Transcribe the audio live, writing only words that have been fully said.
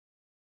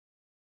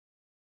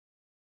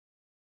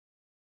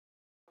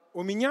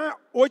У меня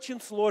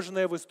очень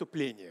сложное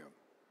выступление.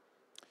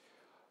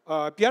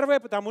 Первое,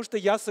 потому что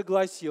я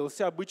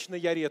согласился. Обычно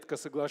я редко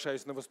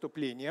соглашаюсь на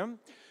выступления.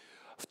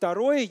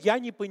 Второе, я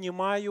не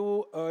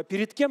понимаю,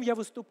 перед кем я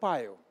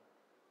выступаю.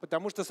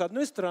 Потому что, с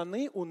одной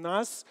стороны, у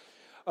нас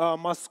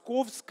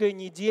Московская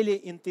неделя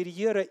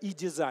интерьера и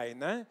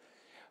дизайна.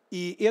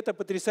 И это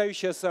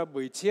потрясающее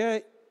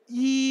событие.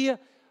 И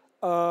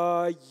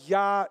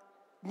я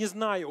не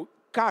знаю,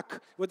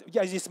 как. Вот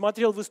я здесь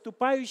смотрел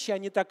выступающие,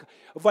 они так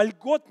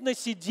вольготно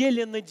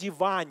сидели на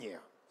диване.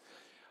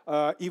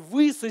 И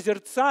вы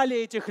созерцали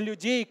этих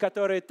людей,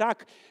 которые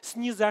так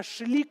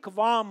снизошли к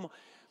вам,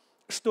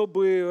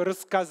 чтобы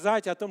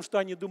рассказать о том, что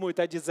они думают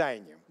о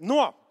дизайне.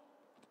 Но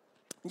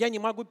я не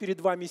могу перед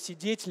вами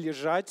сидеть,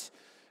 лежать,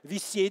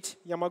 висеть.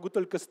 Я могу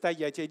только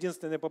стоять. Я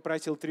единственное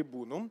попросил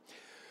трибуну.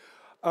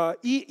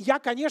 И я,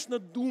 конечно,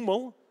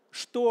 думал,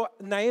 что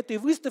на этой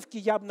выставке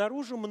я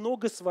обнаружу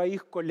много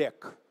своих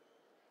коллег.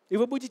 И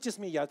вы будете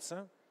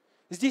смеяться.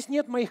 Здесь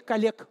нет моих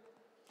коллег.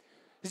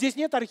 Здесь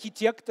нет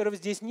архитекторов,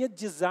 здесь нет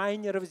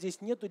дизайнеров, здесь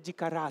нету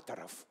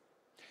декораторов.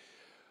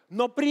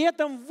 Но при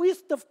этом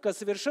выставка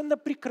совершенно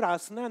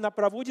прекрасная. Она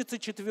проводится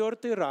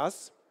 4-й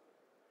раз,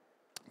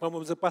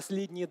 по-моему, за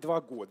последние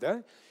 2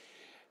 года.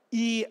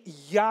 И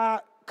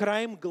я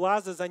краем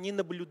глаза за ней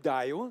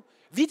наблюдаю.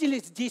 Видели,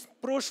 здесь в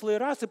прошлый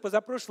раз и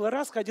позапрошлый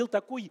раз ходил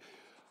такой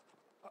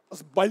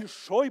с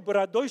большой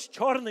бородой, с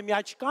черными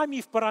очками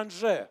и в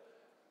паранже.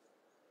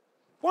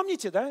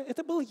 Помните, да?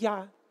 Это был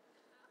я.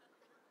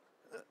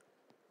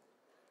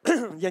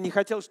 Я не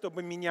хотел,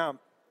 чтобы меня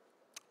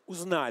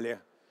узнали.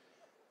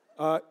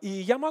 И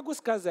я могу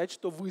сказать,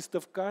 что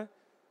выставка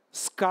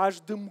с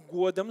каждым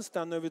годом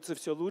становится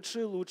все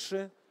лучше и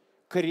лучше,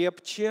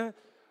 крепче,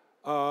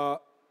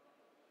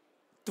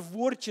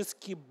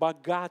 творчески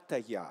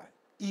богатая.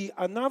 И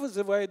она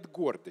вызывает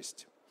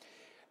гордость.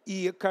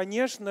 И,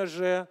 конечно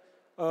же,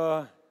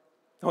 а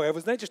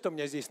вы знаете, что у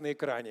меня здесь на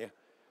экране?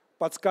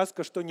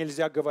 Подсказка, что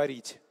нельзя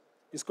говорить.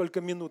 И сколько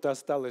минут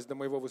осталось до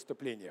моего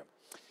выступления.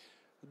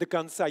 До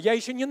конца. Я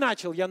еще не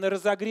начал, я на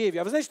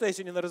разогреве. А вы знаете, что я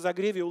сегодня на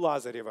разогреве у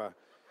Лазарева?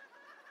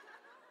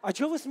 А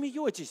чего вы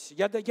смеетесь?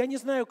 Я не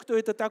знаю, кто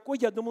это такой.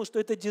 Я думал, что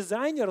это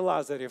дизайнер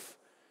Лазарев.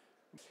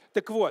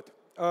 Так вот,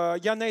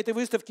 я на этой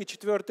выставке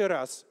 4-й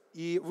раз.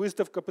 И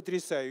выставка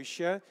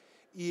потрясающая.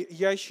 И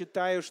я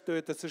считаю, что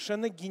это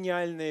совершенно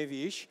гениальная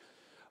вещь.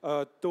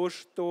 То,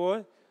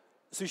 что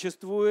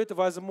существует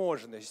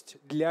возможность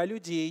для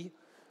людей,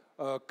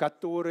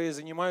 которые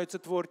занимаются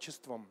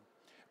творчеством,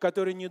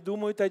 которые не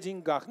думают о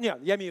деньгах. Нет,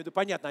 я имею в виду,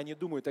 понятно, они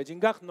думают о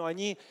деньгах, но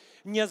они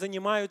не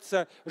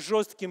занимаются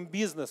жестким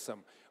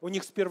бизнесом. У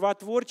них сперва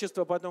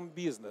творчество, потом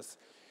бизнес.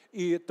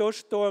 И то,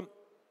 что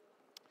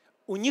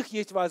у них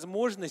есть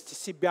возможность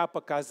себя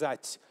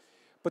показать,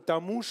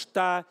 потому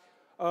что,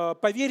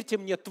 поверьте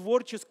мне,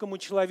 творческому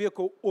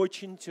человеку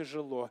очень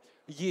тяжело.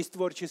 Есть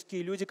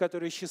творческие люди,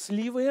 которые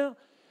счастливые,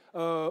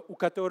 у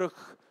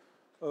которых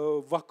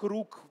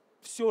вокруг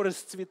все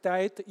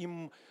расцветает,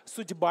 им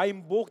судьба,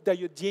 им Бог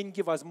дает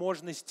деньги,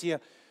 возможности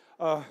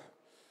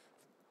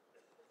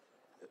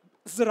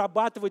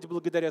зарабатывать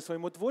благодаря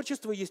своему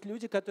творчеству. Есть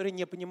люди, которые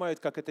не понимают,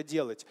 как это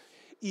делать.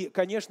 И,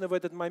 конечно, в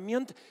этот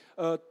момент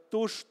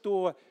то,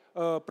 что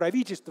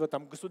правительство,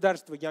 там,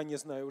 государство, я не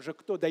знаю уже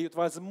кто, дает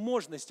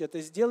возможность это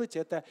сделать,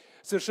 это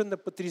совершенно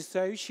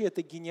потрясающе,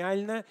 это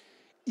гениально.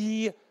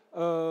 И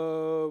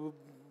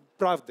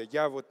правда,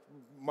 я вот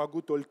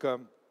могу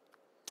только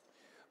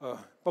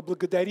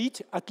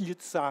поблагодарить от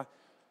лица,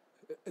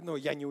 ну,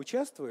 я не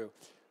участвую,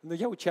 но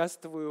я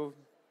участвую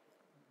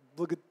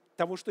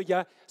потому, что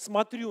я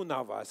смотрю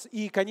на вас.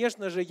 И,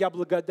 конечно же, я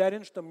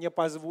благодарен, что мне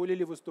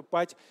позволили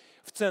выступать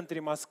в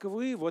центре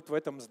Москвы, вот в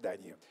этом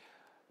здании.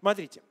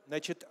 Смотрите,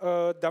 значит,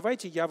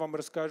 давайте я вам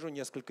расскажу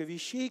несколько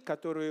вещей,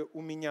 которые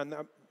у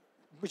меня...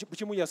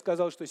 Почему я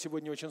сказал, что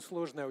сегодня очень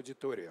сложная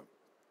аудитория?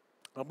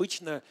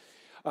 Обычно,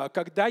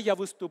 когда я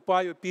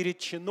выступаю перед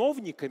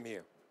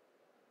чиновниками,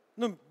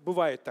 ну,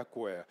 бывает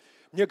такое.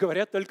 Мне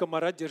говорят только: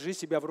 Марат, держи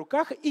себя в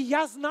руках. И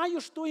я знаю,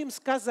 что им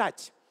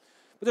сказать.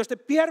 Потому что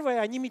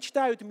первое, они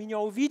мечтают меня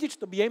увидеть,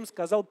 чтобы я им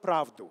сказал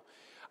правду.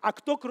 А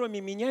кто,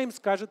 кроме меня, им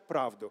скажет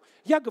правду?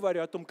 Я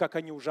говорю о том, как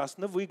они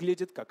ужасно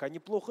выглядят, как они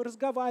плохо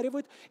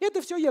разговаривают.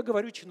 Это все я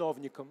говорю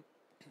чиновникам.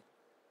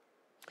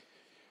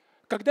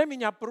 Когда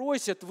меня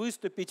просят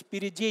выступить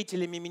перед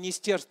деятелями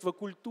Министерства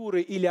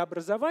культуры или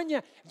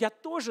образования, я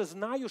тоже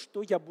знаю,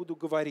 что я буду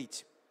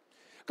говорить.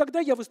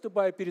 Когда я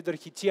выступаю перед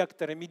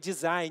архитекторами,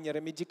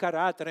 дизайнерами,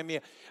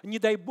 декораторами, не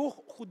дай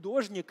бог,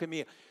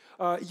 художниками,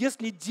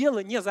 если дело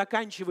не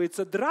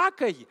заканчивается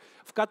дракой,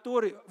 в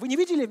которой... Вы не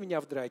видели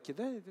меня в драке,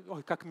 да?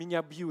 Ой, как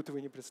меня бьют,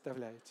 вы не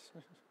представляете.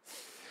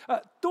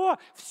 То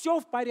все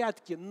в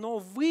порядке, но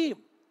вы...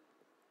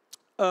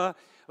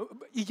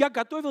 И я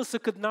готовился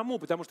к одному,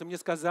 потому что мне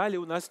сказали,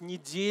 у нас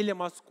неделя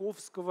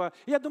московского.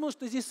 Я думал,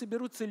 что здесь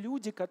соберутся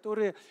люди,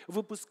 которые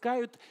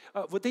выпускают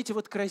вот эти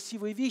вот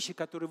красивые вещи,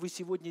 которые вы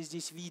сегодня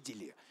здесь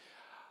видели.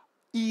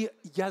 И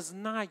я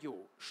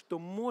знаю, что,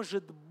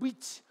 может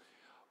быть,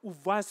 у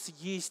вас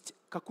есть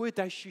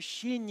какое-то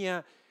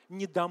ощущение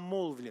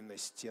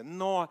недомолвленности.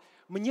 Но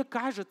мне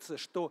кажется,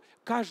 что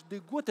каждый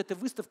год эта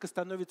выставка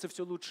становится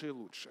все лучше и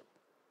лучше.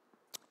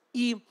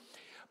 И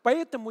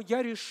поэтому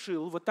я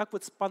решил вот так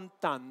вот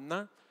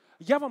спонтанно,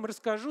 я вам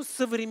расскажу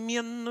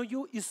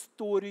современную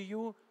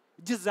историю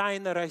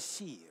дизайна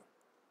России.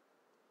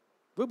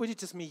 Вы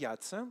будете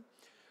смеяться,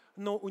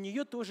 но у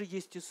нее тоже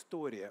есть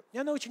история. И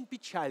она очень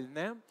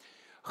печальная,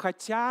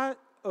 хотя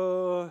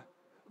мое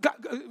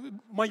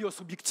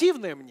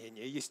субъективное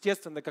мнение,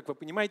 естественно, как вы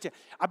понимаете,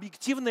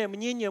 объективное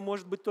мнение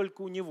может быть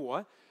только у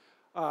него,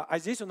 а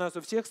здесь у нас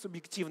у всех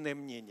субъективное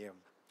мнение.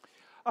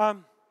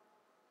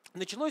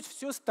 Началось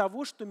все с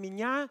того, что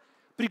меня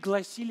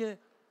пригласили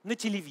на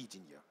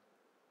телевидение.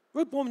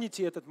 Вы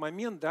помните этот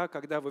момент, да,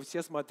 когда вы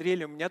все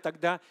смотрели, у меня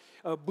тогда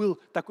был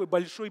такой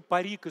большой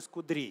парик из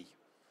кудрей.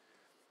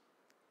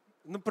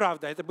 Ну,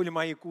 правда, это были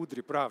мои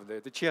кудри, правда,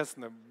 это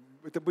честно.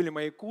 Это были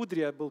мои кудри,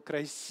 я был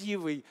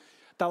красивый,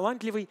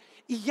 талантливый.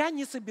 И я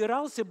не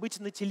собирался быть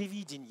на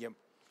телевидении.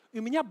 И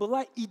у меня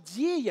была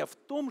идея в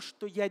том,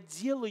 что я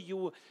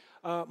делаю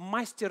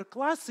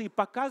мастер-классы и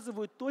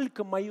показываю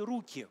только мои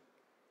руки.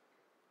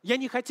 Я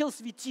не хотел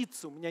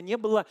светиться, у меня не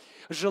было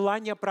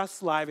желания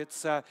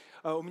прославиться,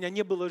 у меня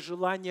не было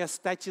желания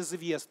стать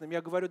известным.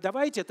 Я говорю,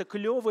 давайте, это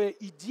клевая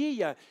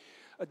идея,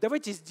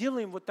 давайте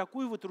сделаем вот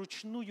такую вот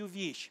ручную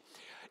вещь.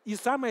 И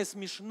самое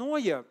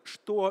смешное,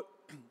 что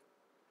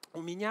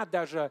у меня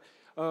даже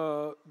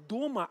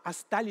дома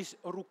остались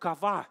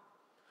рукава.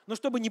 Но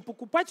чтобы не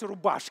покупать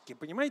рубашки,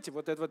 понимаете,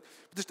 вот это вот,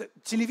 потому что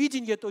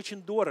телевидение это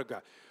очень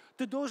дорого.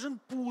 Ты должен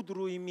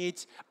пудру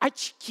иметь,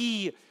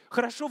 очки,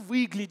 хорошо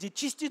выглядеть,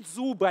 чистить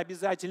зубы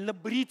обязательно,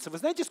 бриться. Вы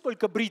знаете,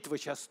 сколько бритва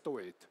сейчас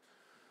стоит?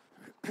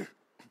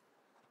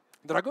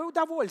 Дорогое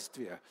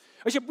удовольствие.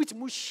 Вообще быть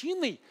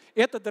мужчиной –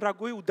 это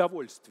дорогое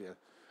удовольствие.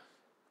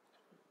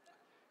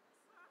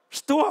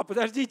 Что?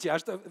 Подождите, а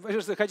что?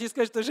 Вы хотите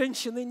сказать, что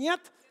женщины нет?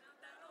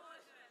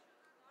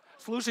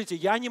 Слушайте,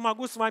 я не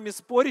могу с вами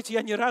спорить,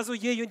 я ни разу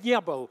ею не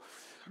был.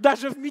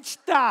 Даже в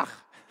мечтах.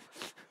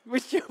 Вы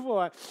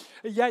чего?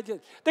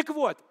 Так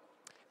вот,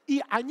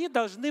 и они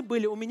должны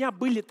были, у меня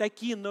были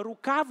такие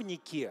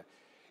нарукавники,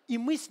 и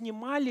мы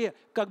снимали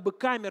как бы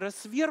камера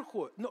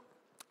сверху. Но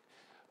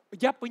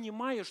я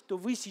понимаю, что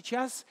вы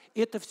сейчас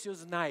это все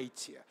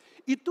знаете.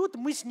 И тут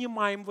мы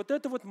снимаем вот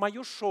это вот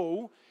мое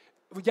шоу,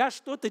 я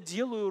что-то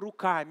делаю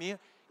руками,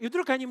 и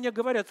вдруг они мне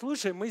говорят,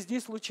 слушай, мы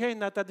здесь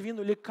случайно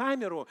отодвинули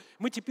камеру,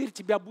 мы теперь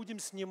тебя будем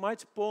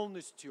снимать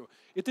полностью,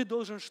 и ты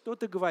должен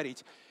что-то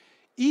говорить.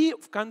 И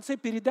в конце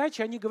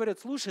передачи они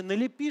говорят, слушай,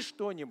 налепи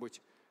что-нибудь.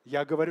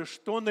 Я говорю,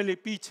 что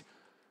налепить?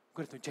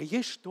 Говорят, у тебя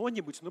есть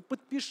что-нибудь? Ну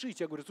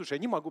подпишите. Я говорю, слушай, я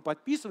не могу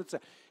подписываться.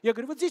 Я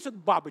говорю, вот здесь вот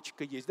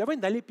бабочка есть, давай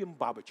налепим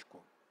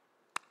бабочку.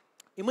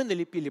 И мы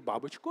налепили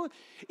бабочку,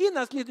 и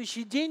на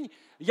следующий день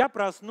я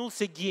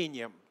проснулся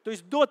гением. То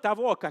есть до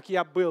того, как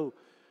я был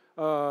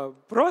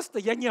просто,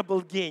 я не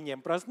был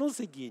гением,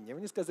 проснулся гением.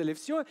 Они сказали,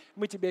 все,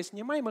 мы тебя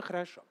снимаем, и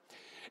хорошо.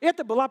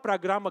 Это была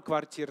программа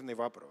 «Квартирный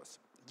вопрос».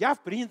 Я,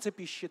 в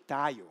принципе,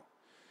 считаю,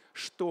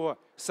 что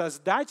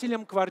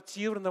создателям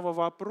 «Квартирного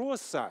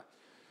вопроса»,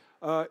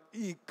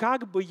 и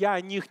как бы я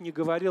о них ни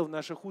говорил в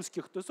наших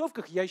узких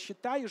тусовках, я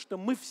считаю, что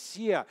мы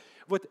все,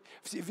 вот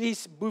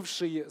весь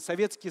бывший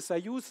Советский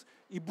Союз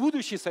и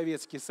будущий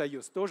Советский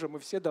Союз, тоже мы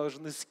все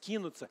должны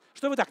скинуться.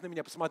 Что вы так на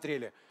меня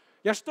посмотрели?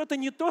 Я что-то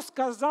не то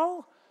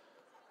сказал?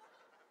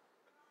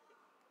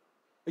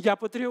 Я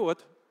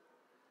патриот.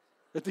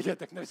 Это я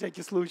так на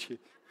всякий случай.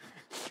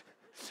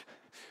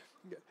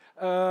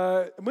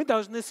 Мы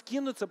должны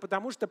скинуться,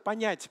 потому что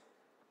понять,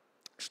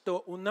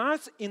 что у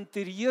нас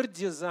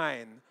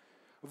интерьер-дизайн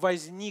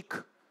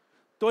возник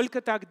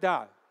только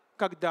тогда,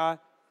 когда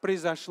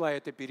произошла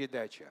эта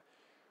передача.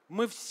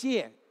 Мы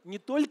все не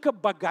только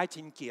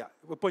богатенькие,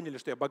 вы поняли,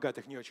 что я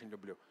богатых не очень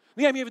люблю,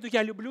 но я имею в виду,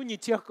 я люблю не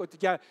тех,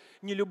 я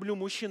не люблю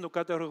мужчин, у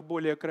которых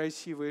более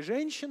красивые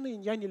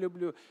женщины, я не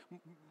люблю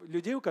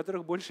людей, у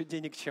которых больше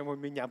денег, чем у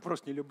меня,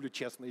 просто не люблю,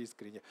 честно,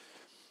 искренне.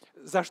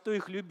 За что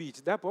их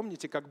любить, да?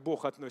 Помните, как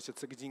Бог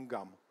относится к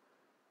деньгам?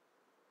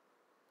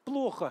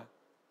 Плохо.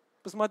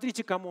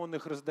 Посмотрите, кому Он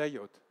их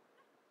раздает.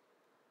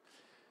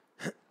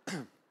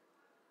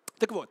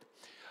 Так вот,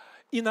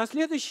 и на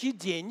следующий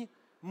день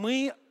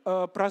мы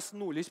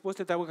проснулись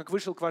после того, как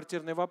вышел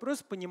 «Квартирный вопрос»,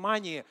 в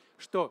понимании,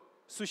 что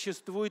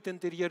существует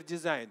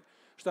интерьер-дизайн,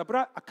 что,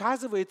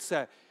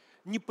 оказывается,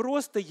 не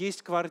просто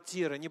есть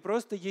квартира, не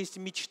просто есть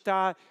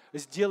мечта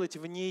сделать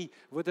в ней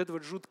вот это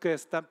вот жуткое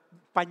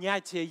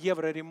понятие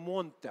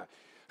евроремонта,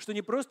 что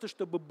не просто,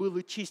 чтобы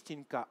было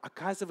чистенько,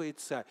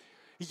 оказывается,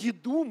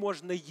 еду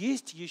можно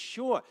есть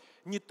еще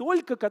не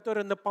только,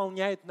 которая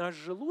наполняет наш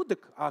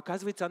желудок, а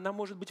оказывается, она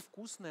может быть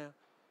вкусная,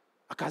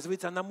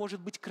 оказывается, она может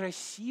быть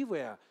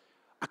красивая,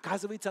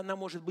 оказывается, она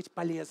может быть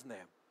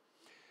полезная.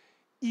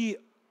 И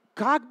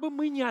как бы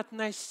мы ни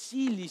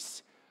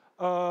относились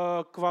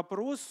к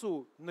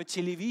вопросу, но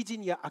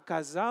телевидение,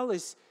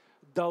 оказалось,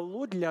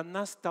 дало для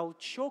нас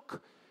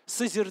толчок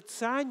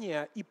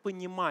созерцания и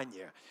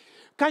понимания.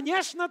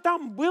 Конечно,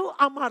 там был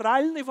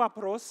аморальный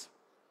вопрос.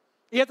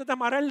 И этот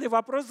аморальный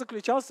вопрос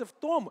заключался в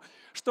том,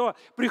 что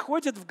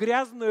приходят в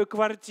грязную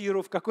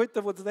квартиру, в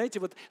какой-то, вот,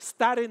 знаете, вот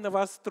старой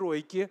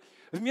новостройке,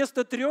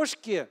 вместо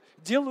трешки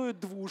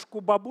делают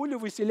двушку, бабулю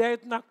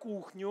выселяют на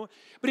кухню.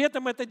 При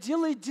этом это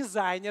делает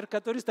дизайнер,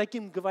 который с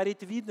таким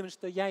говорит видом,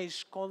 что я из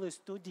школы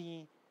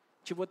студии,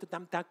 чего-то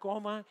там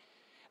такого.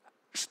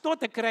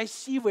 Что-то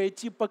красивое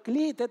типа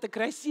клеит, это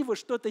красиво,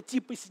 что-то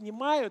типа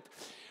снимают.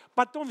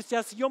 Потом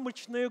вся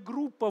съемочная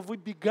группа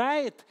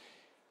выбегает.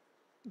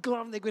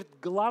 Главное, говорит,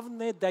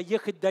 главное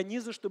доехать до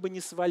низа, чтобы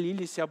не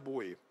свалились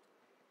обои.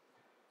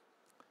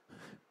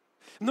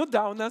 Ну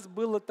да, у нас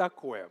было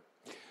такое.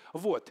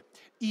 Вот.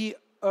 И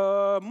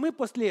мы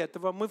после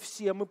этого,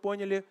 мы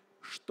поняли,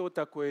 что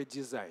такое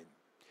дизайн.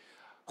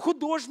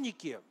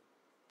 Художники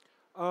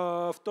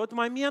в тот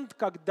момент,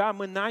 когда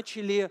мы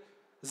начали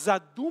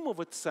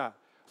задумываться,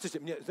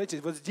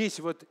 знаете, вот здесь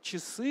вот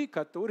часы,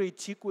 которые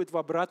тикают в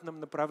обратном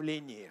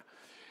направлении.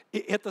 И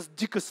это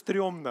дико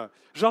стрёмно.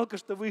 Жалко,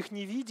 что вы их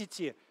не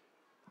видите.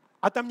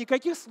 А там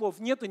никаких слов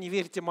нету, не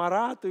верьте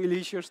Марату или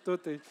еще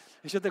что-то.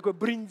 Еще такое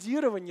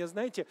брендирование,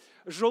 знаете,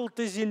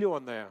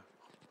 желто-зеленое.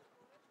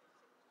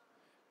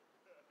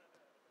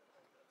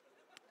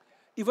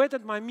 И в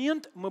этот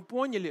момент мы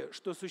поняли,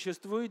 что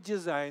существует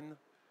дизайн,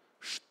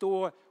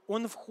 что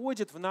он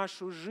входит в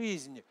нашу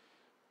жизнь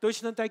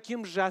точно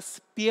таким же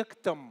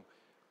аспектом,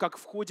 как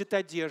входит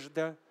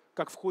одежда,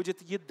 как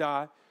входит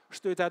еда,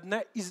 что это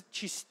одна из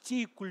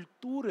частей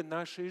культуры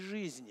нашей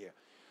жизни,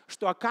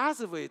 что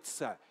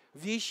оказывается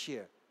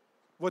вещи,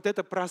 вот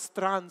это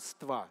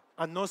пространство,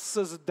 оно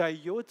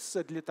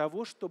создается для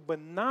того, чтобы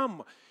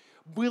нам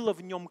было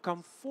в нем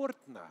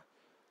комфортно.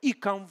 И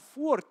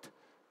комфорт,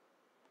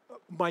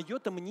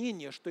 мое-то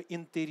мнение, что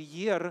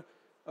интерьер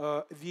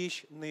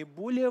вещь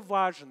наиболее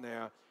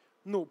важная.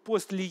 Ну,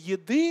 после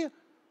еды,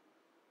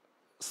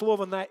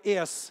 слово на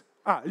 «с»,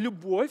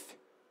 любовь,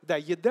 да,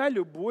 еда,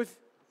 любовь.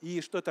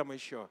 И что там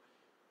еще?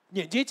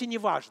 Нет, дети не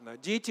важно.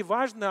 Дети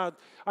важно,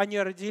 они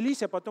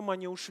родились, а потом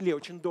они ушли.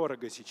 Очень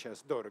дорого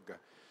сейчас, дорого.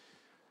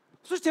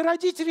 Слушайте,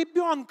 родить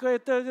ребенка,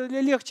 это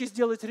легче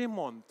сделать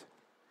ремонт.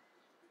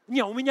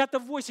 Не, у меня-то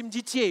 8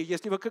 детей.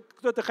 Если вы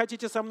кто-то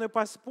хотите со мной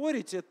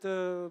поспорить,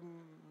 это...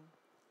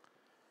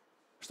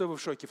 Что вы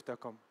в шоке в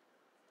таком?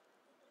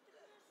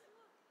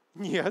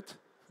 Нет.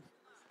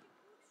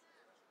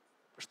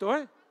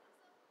 Что?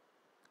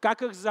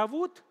 Как их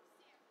зовут?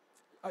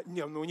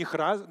 Не, ну у них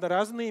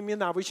разные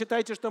имена. Вы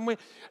считаете, что мы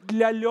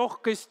для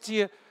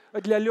легкости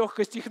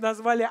их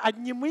назвали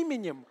одним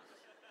именем?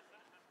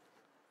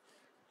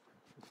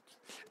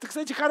 Это,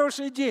 кстати,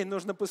 хорошая идея,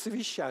 нужно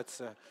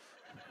посовещаться.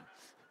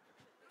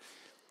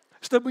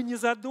 Чтобы не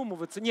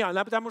задумываться. Не,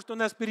 потому что у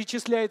нас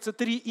перечисляется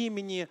 3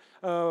 имени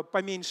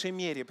по меньшей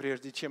мере,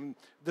 прежде чем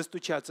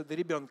достучаться до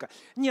ребенка.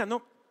 Не,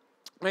 ну,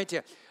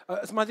 знаете,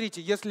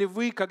 смотрите, если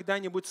вы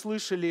когда-нибудь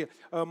слышали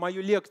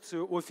мою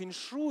лекцию о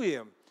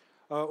фэншуе,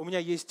 у меня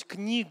есть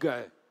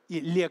книга и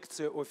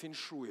лекция о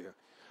фэншуе,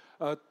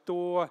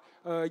 то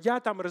я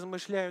там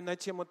размышляю на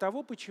тему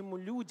того, почему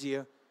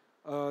люди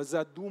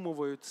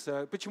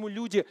задумываются, почему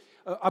люди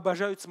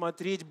обожают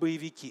смотреть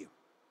боевики.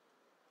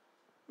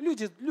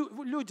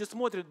 Люди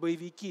смотрят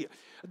боевики.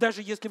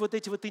 Даже если вот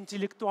эти вот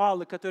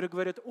интеллектуалы, которые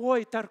говорят,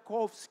 ой,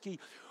 Тарковский,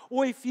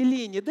 ой,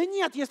 Феллини. Да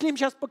нет, если им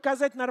сейчас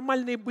показать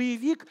нормальный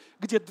боевик,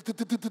 где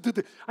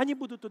они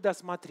будут туда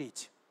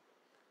смотреть.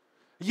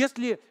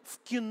 Если в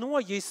кино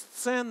есть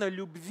сцена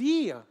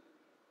любви,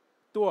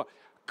 то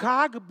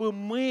как бы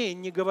мы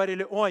ни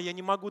говорили, ой, я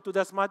не могу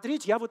туда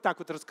смотреть, я вот так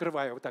вот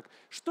раскрываю, вот так.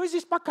 Что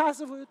здесь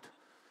показывают?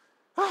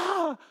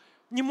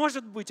 Не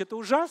может быть, это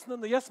ужасно,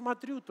 но я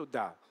смотрю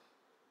туда.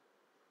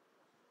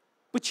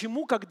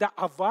 Почему, когда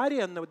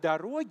авария на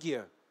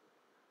дороге,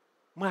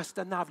 мы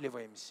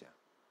останавливаемся?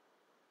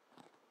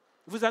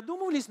 Вы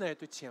задумывались на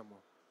эту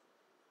тему?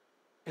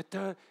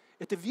 Это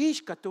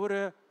вещь,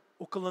 которая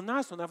около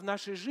нас, она в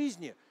нашей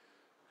жизни.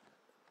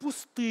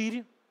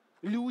 Пустырь,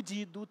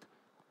 люди идут,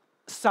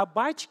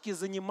 собачки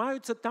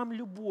занимаются там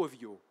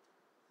любовью.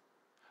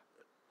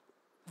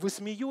 Вы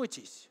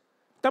смеетесь.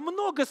 Там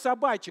много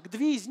собачек,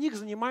 2 из них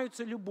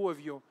занимаются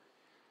любовью.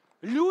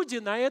 Люди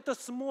на это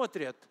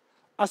смотрят,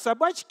 а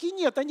собачки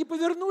нет, они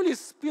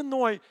повернулись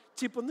спиной,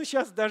 типа, ну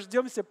сейчас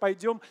дождемся,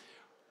 пойдем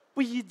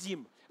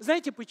поедим.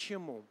 Знаете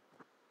почему?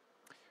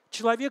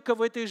 Человека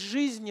в этой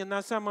жизни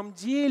на самом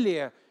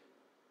деле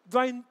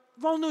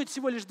волнует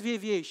всего лишь 2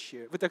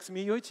 вещи. Вы так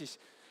смеетесь?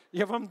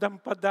 Я вам дам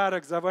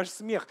подарок за ваш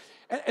смех.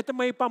 Это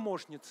мои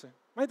помощницы.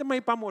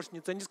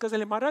 Они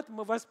сказали, Марат,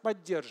 мы вас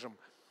поддержим.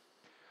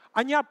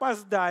 Они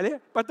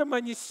опоздали, потом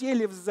они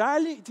сели в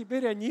зале, и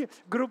теперь они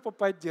группа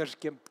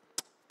поддержки.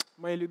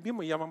 Мои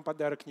любимые, я вам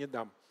подарок не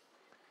дам.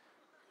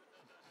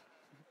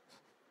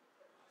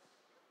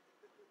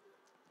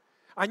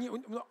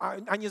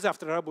 Они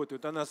завтра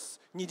работают, у нас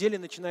неделя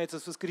начинается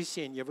с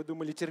воскресенья. Вы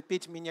думали,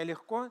 терпеть меня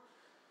легко?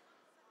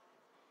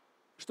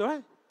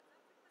 Что?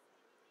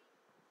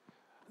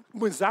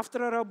 Мы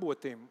завтра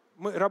работаем.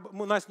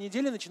 У нас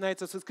неделя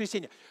начинается с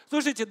воскресенья.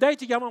 Слушайте,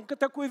 дайте я вам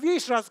такую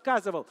вещь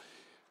рассказывал.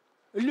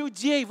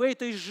 людей в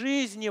этой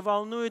жизни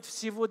волнует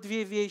всего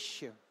две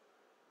вещи.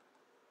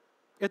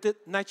 Это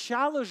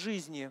начало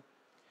жизни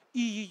и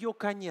ее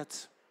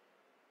конец.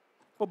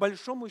 По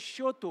большому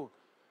счету,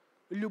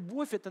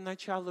 любовь – это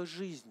начало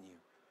жизни.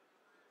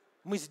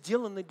 Мы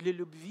сделаны для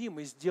любви,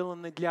 мы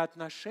сделаны для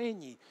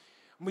отношений,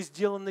 мы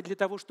сделаны для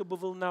того, чтобы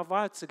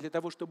волноваться, для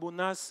того, чтобы у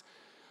нас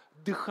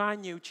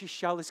дыхание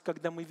учащалось,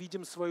 когда мы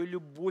видим свою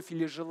любовь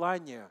или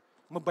желание.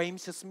 Мы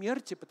боимся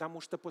смерти, потому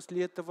что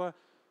после этого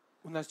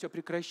у нас все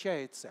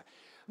прекращается.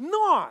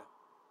 Но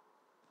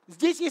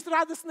здесь есть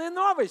радостная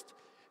новость.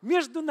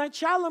 Между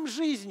началом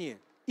жизни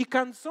и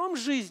концом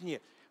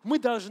жизни мы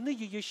должны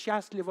ее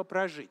счастливо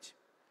прожить.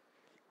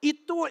 И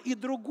то, и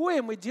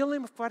другое мы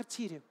делаем в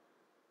квартире.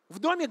 В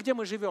доме, где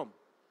мы живем,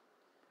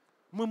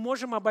 мы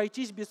можем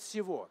обойтись без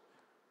всего.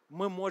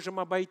 Мы можем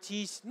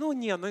обойтись,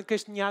 это,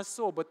 конечно, не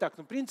особо так.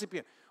 Но, в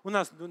принципе,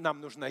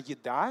 нам нужна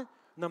еда,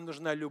 нам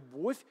нужна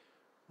любовь,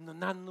 но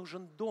нам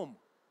нужен дом.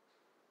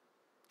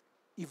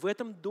 И в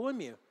этом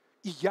доме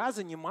я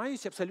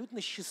занимаюсь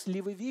абсолютно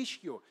счастливой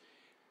вещью.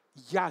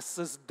 Я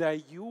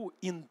создаю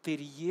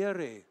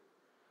интерьеры,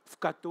 в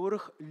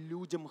которых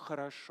людям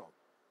хорошо.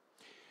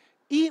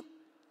 И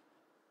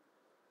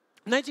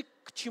знаете,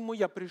 к чему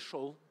я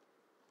пришел?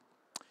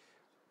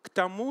 К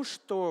тому,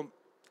 что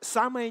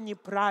самое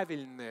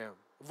неправильное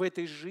в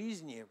этой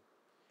жизни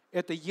 –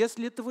 это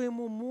если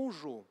твоему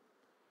мужу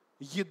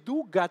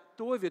еду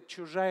готовит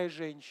чужая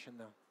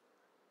женщина.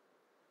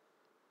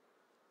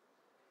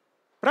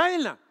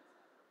 Правильно?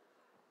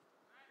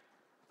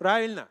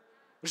 Правильно.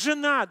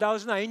 Жена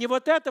должна, и не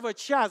вот этого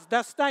час,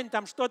 достань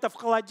там что-то в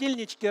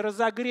холодильничке,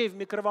 разогрей в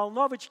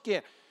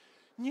микроволновочке.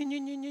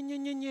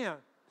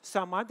 Не.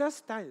 Сама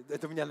достань.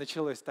 Это у меня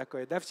началось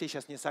такое, да? Все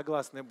сейчас не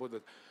согласны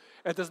будут.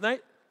 Это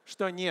знаете,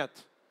 что нет.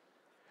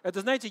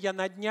 Это, знаете, я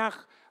на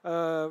днях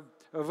в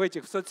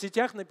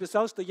соцсетях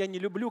написал, что я не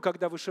люблю,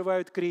 когда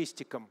вышивают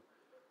крестиком.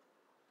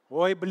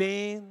 Ой,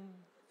 блин.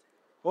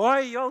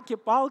 Ой,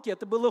 елки-палки,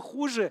 это было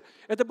хуже.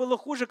 Это было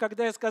хуже,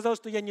 когда я сказал,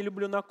 что я не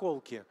люблю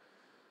наколки.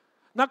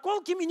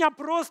 Наколки меня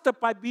просто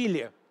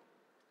побили.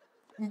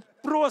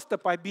 Просто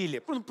побили.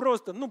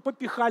 Просто,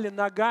 попихали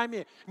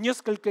ногами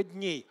несколько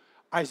дней.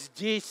 А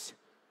здесь,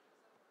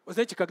 вы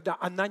знаете, когда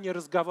она не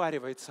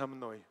разговаривает со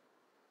мной,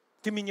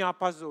 ты меня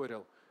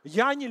опозорил.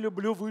 Я не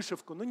люблю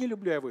вышивку. Не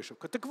люблю я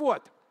вышивку. Так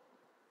вот,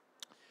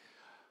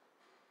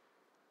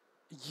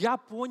 я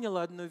понял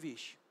одну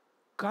вещь.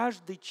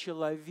 Каждый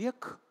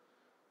человек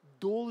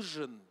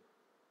должен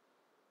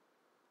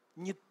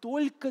не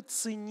только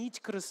ценить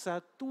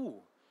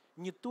красоту,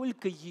 не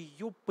только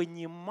ее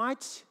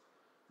понимать,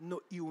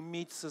 но и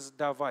уметь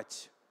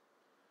создавать.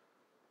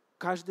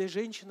 Каждая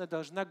женщина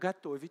должна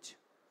готовить.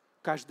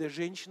 Каждая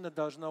женщина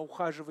должна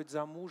ухаживать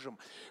за мужем.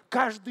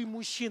 Каждый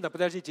мужчина,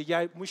 подождите,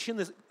 я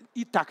мужчины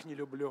и так не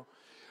люблю.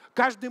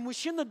 Каждый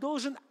мужчина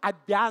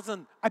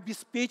обязан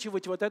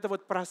обеспечивать вот это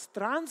вот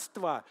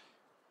пространство.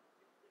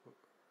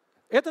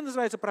 Это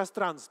называется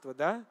пространство,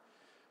 да?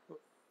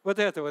 Вот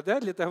этого, да,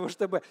 для того,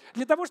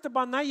 чтобы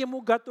она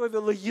ему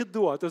готовила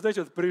еду. А то,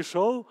 знаете, вот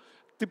пришел,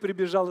 ты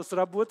прибежала с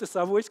работы с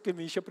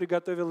авоськами, еще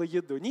приготовила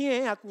еду.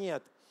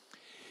 Нет.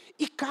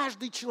 И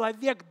каждый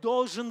человек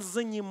должен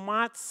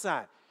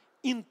заниматься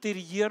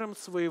интерьером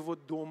своего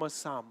дома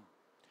сам.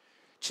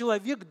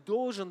 Человек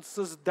должен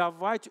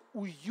создавать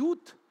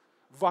уют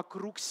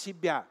вокруг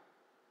себя.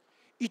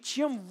 И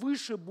чем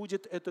выше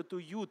будет этот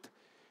уют,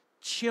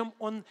 чем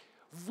он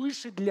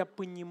выше для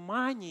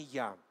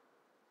понимания,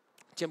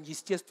 тем,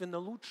 естественно,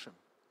 лучше.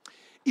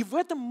 И в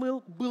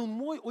этом был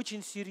мой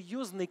очень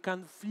серьезный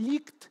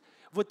конфликт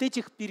вот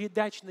этих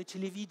передач на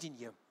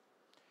телевидении.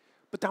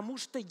 Потому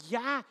что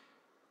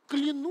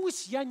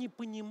клянусь, я не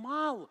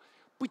понимал,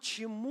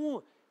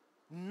 почему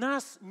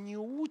нас не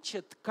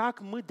учат,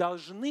 как мы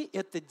должны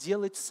это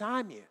делать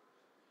сами.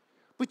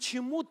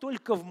 Почему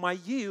только в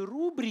моей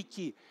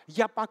рубрике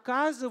я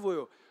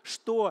показываю,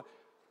 что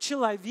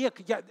человек,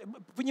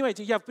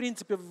 понимаете, я в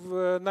принципе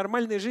в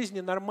нормальной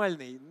жизни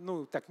нормальный,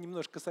 так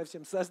немножко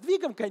совсем со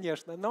сдвигом,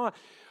 конечно, но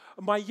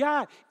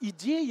моя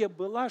идея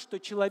была, что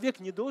человек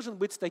не должен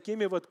быть с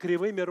такими вот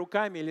кривыми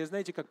руками, или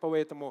знаете, как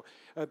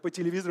по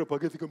телевизору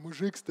показывают,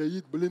 мужик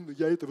стоит,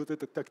 я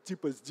это так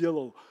типа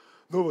сделал,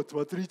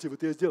 смотрите,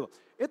 я сделал.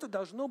 Это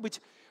должно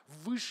быть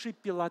высший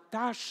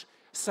пилотаж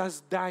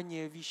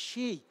создания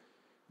вещей,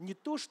 не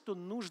то, что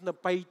нужно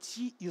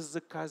пойти и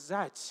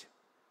заказать,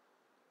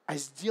 а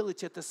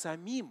сделать это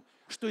самим,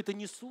 что это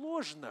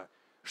несложно,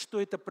 что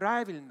это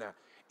правильно.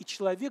 И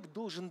человек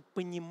должен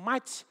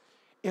понимать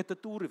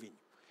этот уровень.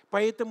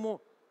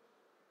 Поэтому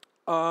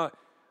я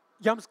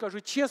вам скажу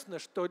честно,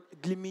 что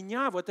для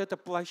меня вот эта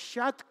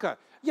площадка,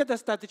 я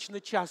достаточно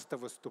часто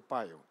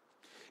выступаю.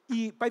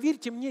 И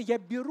поверьте мне, я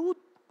беру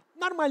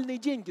нормальные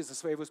деньги за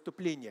свои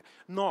выступления,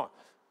 но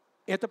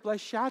эта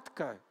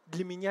площадка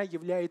для меня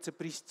является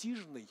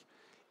престижной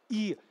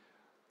и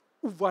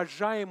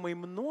уважаемой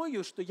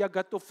мною, что я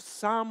готов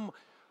сам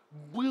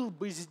был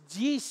бы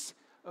здесь,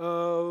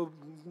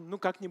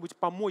 как-нибудь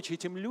помочь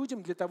этим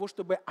людям для того,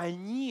 чтобы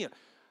они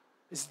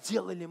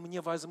сделали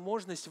мне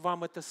возможность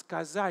вам это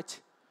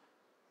сказать.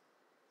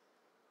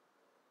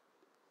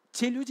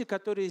 Те люди,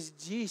 которые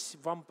здесь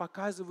вам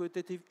показывают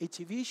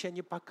эти вещи,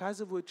 они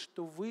показывают,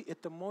 что вы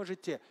это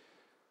можете.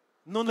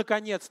 Ну,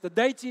 наконец-то,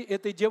 дайте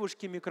этой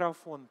девушке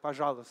микрофон,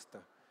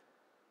 пожалуйста.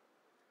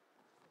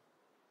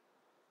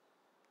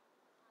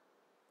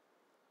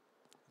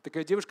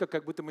 Такая девушка,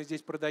 как будто мы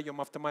здесь продаем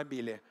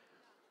автомобили.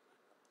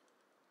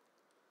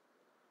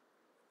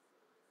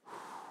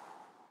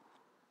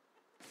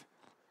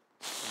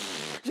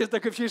 Сейчас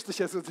такое ощущение, что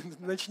сейчас вот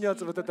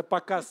начнется вот это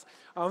показ.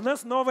 А у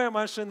нас новая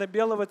машина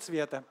белого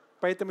цвета,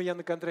 поэтому я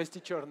на контрасте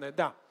черная.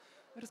 Да.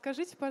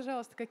 Расскажите,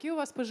 пожалуйста, какие у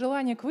вас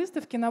пожелания к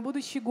выставке на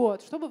будущий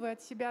год? Что бы вы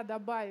от себя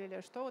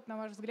добавили? Что, вот, на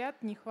ваш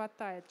взгляд, не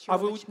хватает?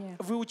 Чего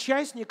вы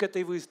участник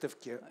этой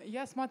выставки?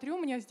 Я смотрю,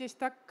 у меня здесь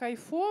так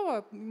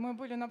кайфово. Мы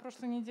были на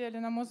прошлой неделе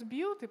на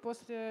Мосбилд, и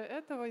после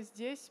этого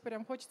здесь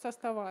прям хочется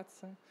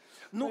оставаться.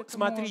 Ну, поэтому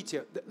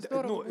смотрите,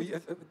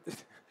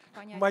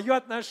 понять. Мое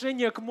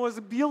отношение к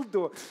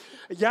Мосбилду,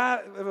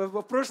 я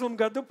в прошлом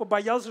году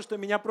побоялся, что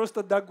меня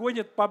просто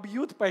догонят,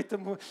 побьют,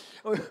 поэтому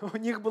у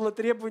них было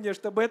требование,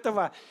 чтобы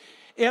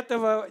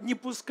этого не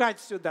пускать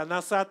сюда,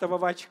 носатого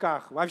в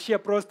очках. Вообще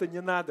просто не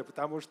надо,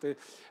 потому что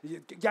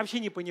я вообще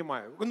не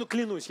понимаю. Ну,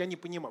 клянусь, я не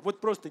понимаю. Вот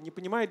просто не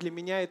понимаю, для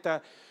меня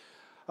это...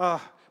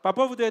 По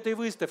поводу этой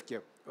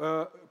выставки,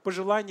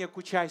 пожелания к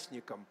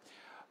участникам.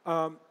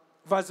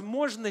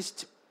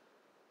 Возможность...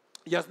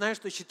 Я знаю,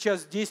 что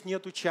сейчас здесь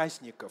нет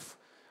участников,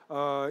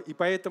 и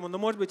поэтому,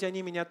 может быть,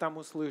 они меня там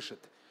услышат.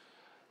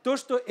 То,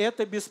 что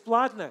это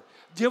бесплатно,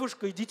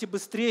 девушка, идите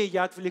быстрее,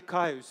 я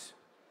отвлекаюсь.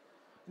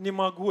 Не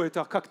могу,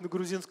 это как на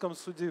грузинском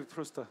суде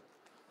просто.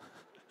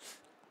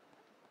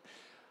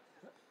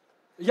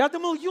 Я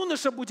думал,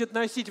 юноша будет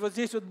носить, вот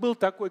здесь вот был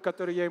такой,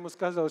 который я ему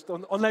сказал, что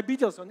он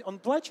обиделся, он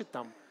плачет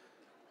там.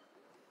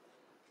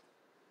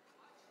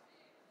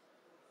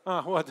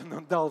 Вот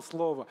он дал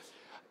слово.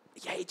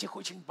 Я этих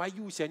очень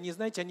боюсь. Они,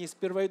 знаете, они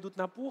сперва идут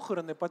на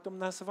похороны, потом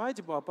на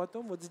свадьбу, а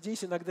потом вот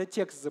здесь иногда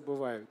текст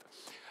забывают.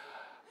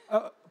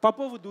 По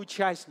поводу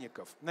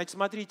участников. Значит,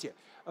 смотрите,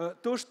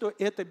 то, что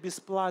это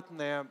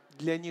бесплатная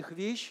для них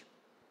вещь,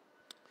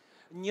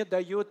 не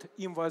дает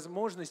им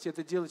возможности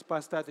это делать по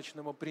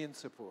остаточному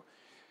принципу.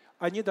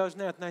 Они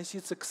должны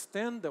относиться к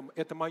стендам,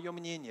 это мое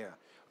мнение,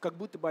 как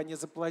будто бы они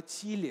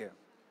заплатили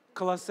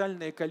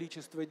колоссальное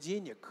количество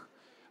денег,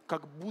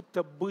 как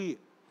будто бы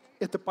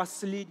это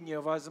последняя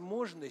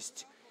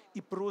возможность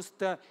и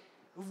просто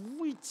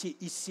выйти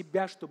из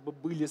себя, чтобы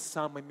были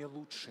самыми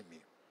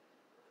лучшими.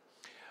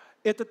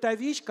 Это та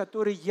вещь,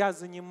 которой я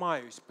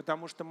занимаюсь,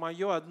 потому что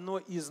мое одно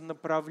из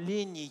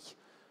направлений...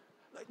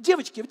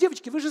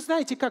 Девочки, вы же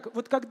знаете, как,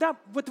 вот когда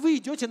вот вы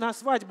идете на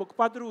свадьбу к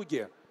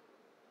подруге,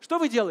 что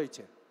вы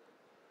делаете?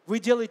 Вы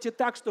делаете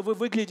так, что вы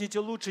выглядите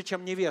лучше,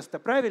 чем невеста,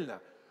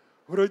 правильно?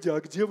 Вроде, а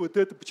где вот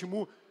это,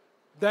 почему?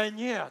 Да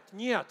нет.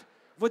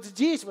 Вот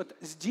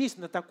здесь,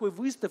 на такой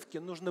выставке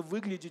нужно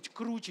выглядеть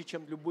круче,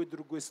 чем любой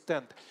другой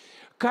стенд.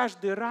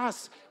 Каждый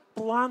раз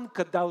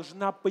планка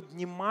должна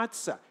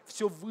подниматься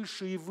все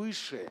выше и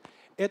выше.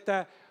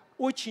 Это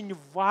очень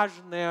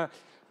важная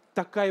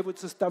такая вот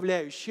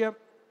составляющая,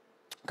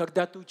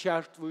 когда ты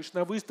участвуешь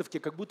на выставке,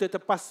 как будто это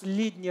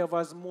последняя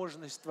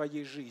возможность в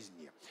твоей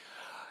жизни.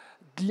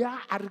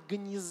 Для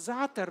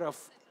организаторов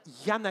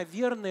я,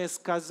 наверное,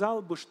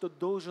 сказал бы, что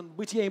должен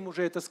быть, я им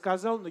уже это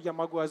сказал, но я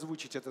могу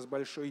озвучить это с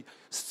большой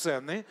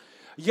сцены.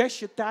 Я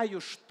считаю,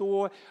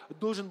 что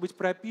должен быть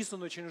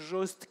прописан очень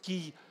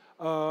жесткий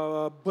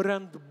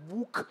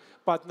брендбук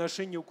по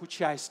отношению к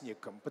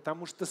участникам,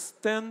 потому что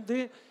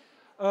стенды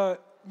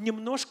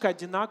немножко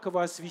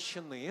одинаково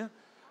освещены,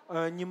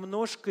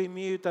 немножко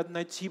имеют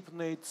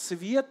однотипный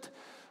цвет,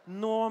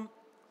 но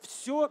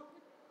все...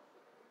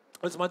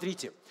 Вот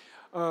смотрите,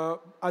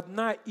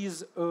 одна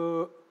из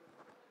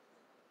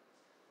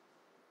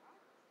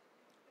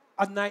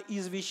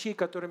вещей,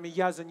 которыми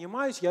я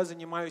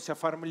занимаюсь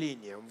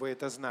оформлением, вы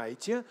это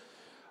знаете,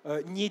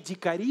 не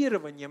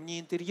декорированием, не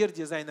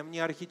интерьер-дизайном, не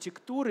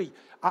архитектурой,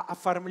 а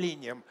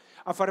оформлением.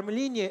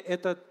 Оформление –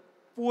 это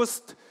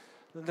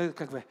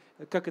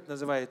как это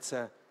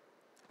называется,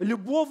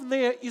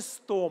 любовная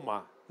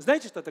истома.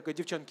 Знаете, что такое,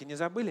 девчонки, не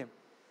забыли?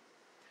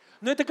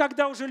 Но это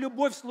когда уже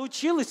любовь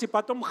случилась, и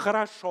потом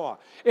хорошо.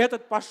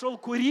 Этот пошел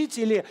курить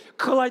или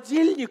к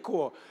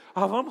холодильнику,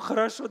 а вам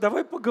хорошо,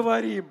 давай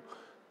поговорим.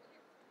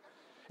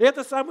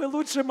 Это самый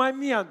лучший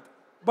момент.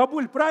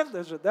 Бабуль,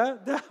 правда же, да?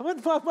 Да, вот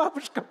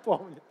бабушка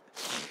помнит.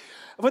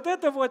 Вот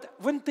это вот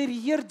в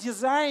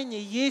интерьер-дизайне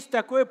есть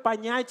такое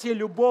понятие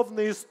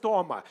любовная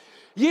истома.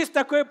 Есть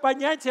такое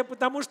понятие,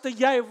 потому что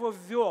я его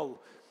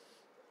ввел.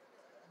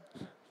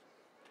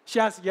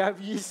 Сейчас я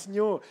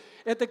объясню.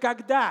 Это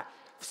когда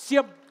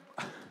все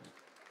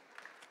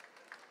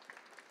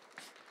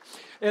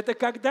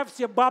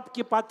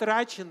бабки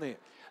потрачены,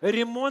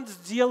 ремонт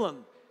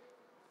сделан,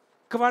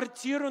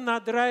 квартиру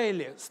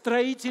надраили,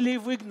 строителей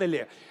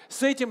выгнали.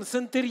 С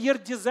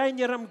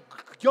интерьер-дизайнером,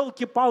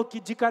 елки-палки,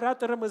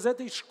 декоратором из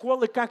этой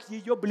школы, как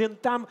ее,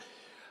 там,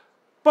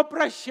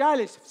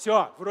 попрощались.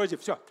 Все, вроде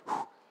все.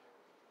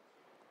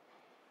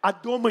 а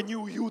дома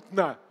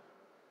неуютно.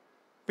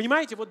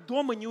 Понимаете, вот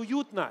дома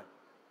неуютно.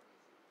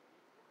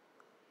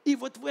 И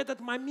вот в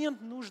этот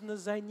момент нужно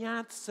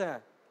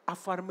заняться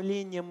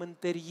оформлением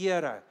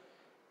интерьера.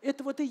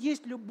 Это вот и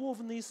есть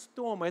любовная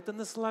истома, это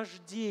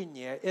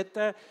наслаждение,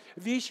 это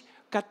вещь,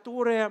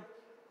 которая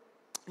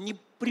не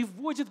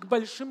приводит к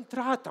большим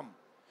тратам.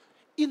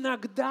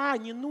 Иногда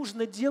не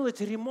нужно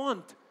делать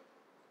ремонт.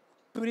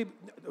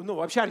 Ну,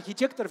 вообще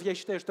архитекторов, я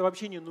считаю, что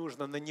вообще не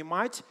нужно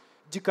нанимать,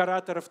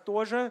 декораторов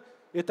тоже,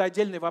 это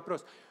отдельный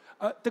вопрос.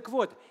 Так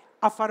вот,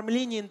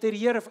 оформление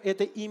интерьеров –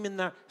 это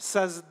именно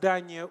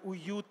создание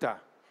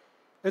уюта.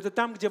 Это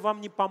там, где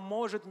вам не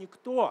поможет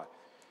никто.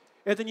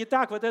 Это не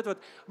так, вот это вот,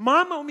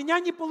 мама, у меня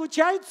не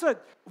получается.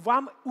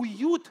 Вам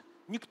уют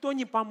никто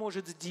не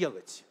поможет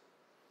сделать.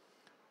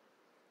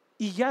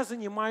 И я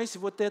занимаюсь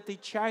вот этой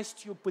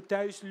частью,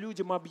 пытаюсь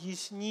людям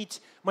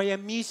объяснить. Моя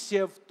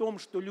миссия в том,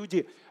 что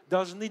люди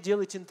должны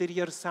делать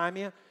интерьер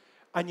сами,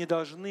 они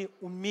должны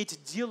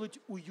уметь делать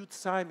уют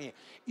сами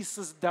и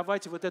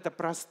создавать вот это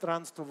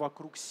пространство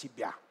вокруг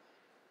себя.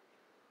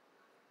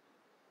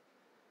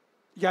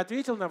 Я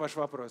ответил на ваш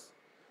вопрос?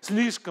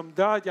 Слишком,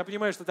 да? Я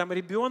понимаю, что там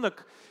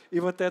ребенок и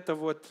вот это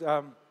вот.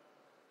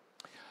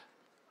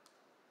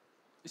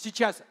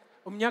 Сейчас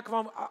у меня к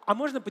вам... А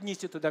можно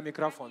поднести туда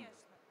микрофон? Конечно.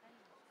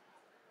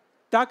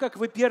 Так как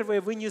вы первые,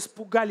 вы не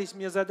испугались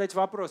мне задать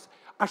вопрос.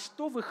 А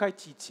что вы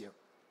хотите?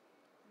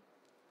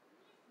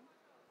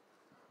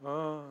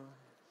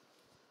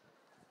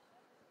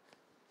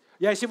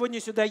 Я сегодня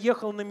сюда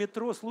ехал на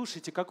метро.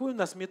 Слушайте, какое у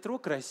нас метро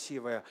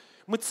красивое.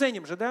 Мы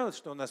ценим же, да, вот,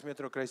 что у нас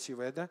метро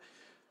красивое, да?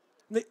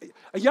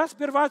 Я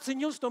сперва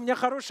оценил, что у меня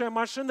хорошая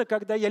машина,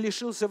 когда я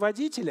лишился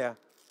водителя.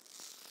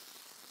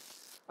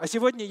 А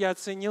сегодня я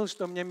оценил,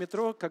 что у меня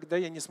метро, когда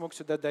я не смог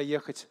сюда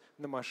доехать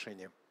на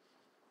машине.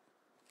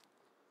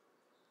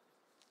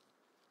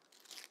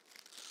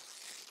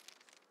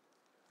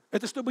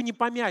 Это чтобы не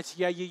помять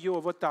я ее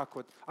вот так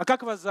вот. А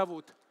как вас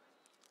зовут?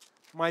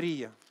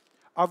 Мария.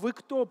 А вы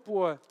кто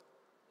по...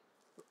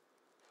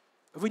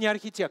 Вы не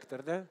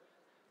архитектор, да?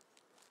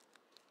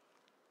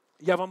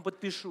 Я вам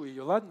подпишу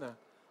ее, ладно?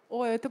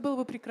 Ой, это было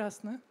бы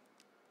прекрасно.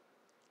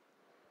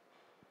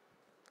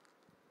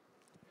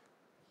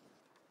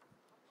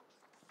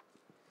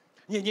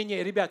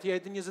 Не, ребят,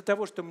 это не из-за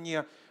того, что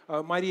мне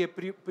Мария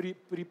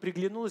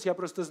приглянулась, я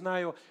просто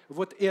знаю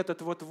вот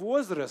этот вот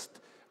возраст,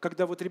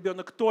 когда вот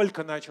ребенок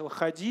только начал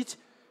ходить,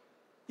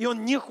 и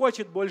он не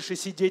хочет больше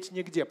сидеть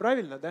нигде,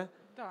 правильно, да?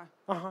 Да.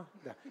 Ага,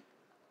 да.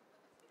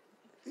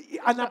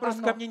 И она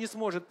просто ко мне не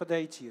сможет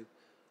подойти.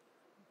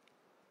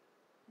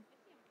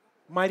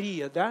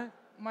 Мария, да?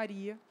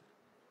 Мария.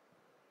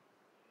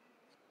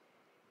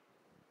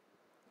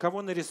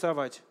 Кого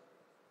нарисовать?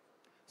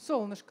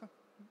 Солнышко.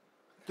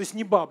 То есть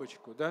не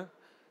бабочку, да?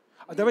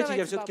 А Ну, давайте я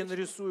давайте все-таки бабочку.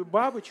 нарисую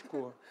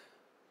бабочку,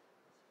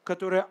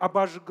 которая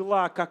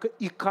обожгла, как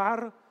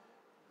икар.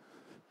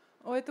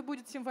 О, это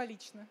будет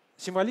символично.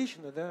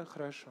 Символично, да?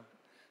 Хорошо.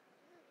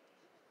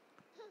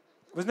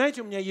 Вы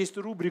знаете, у меня есть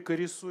рубрика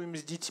 «Рисуем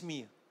с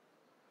детьми».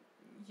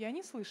 Я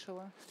не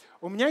слышала.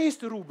 У меня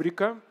есть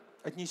рубрика,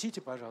 отнесите,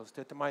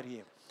 пожалуйста, это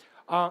Мария.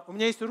 У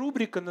меня есть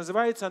рубрика,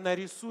 называется она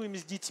 «Рисуем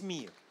с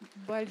детьми».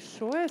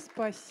 Большое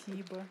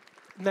спасибо.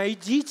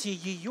 Найдите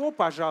ее,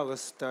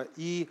 пожалуйста,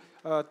 и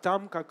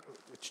там как...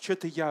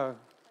 Что-то я...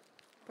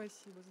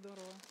 Спасибо,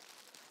 здорово.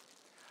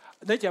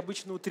 Знаете,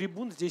 обычно у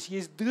трибун здесь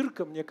есть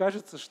дырка, мне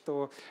кажется,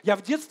 что... Я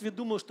в детстве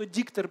думал, что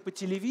диктор по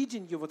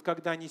телевидению, вот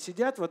когда они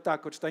сидят вот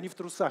так вот, что они в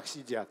трусах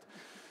сидят.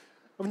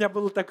 У меня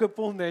было такое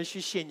полное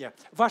ощущение.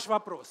 Ваш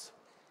вопрос.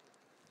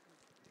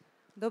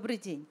 Добрый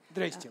день.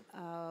 Здрасте.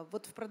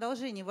 Вот в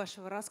продолжении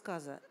вашего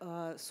рассказа,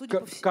 судя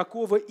по всему...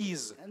 Какого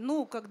из?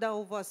 Ну, когда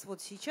у вас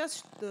вот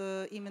сейчас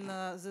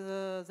именно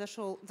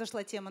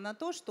зашла тема на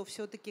то, что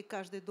все-таки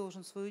каждый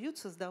должен свой уют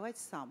создавать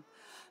сам.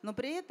 Но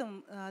при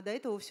этом до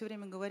этого вы все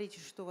время говорите,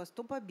 что вас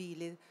то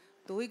побили,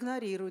 то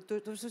игнорируют,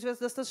 то что у вас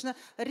достаточно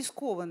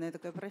рискованная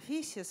такая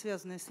профессия,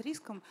 связанная с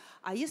риском.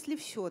 А если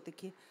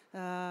все-таки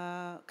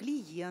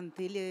клиент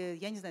или,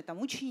 я не знаю, там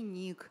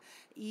ученик,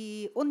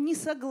 и он не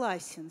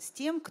согласен с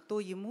тем, кто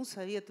ему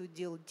советует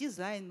делать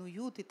дизайн,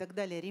 уют и так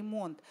далее,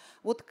 ремонт,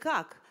 вот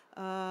как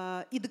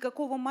и до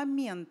какого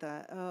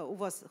момента у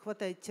вас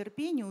хватает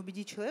терпения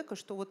убедить человека,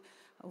 что вот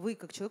вы,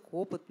 как человек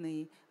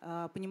опытный,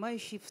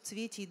 понимающий в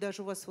цвете, и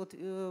даже у вас вот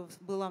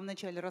была в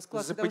начале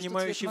расклад. За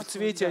понимающий в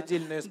цвете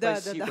отдельное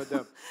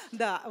спасибо.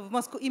 Да,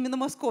 именно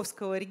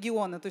московского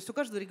региона. То есть у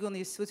каждого региона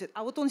есть свой цвет.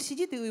 А вот он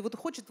сидит и вот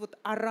хочет вот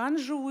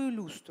оранжевую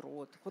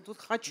люстру. Вот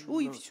хочу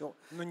и все.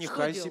 Ну,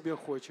 нехай себе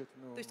хочет.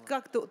 То есть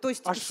как-то, то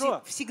есть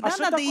что? всегда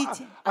надо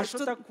идти.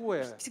 Что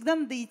такое? Всегда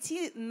надо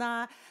идти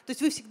на... То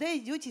есть вы всегда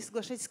идете и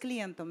соглашаетесь с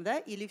клиентом, да?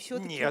 Или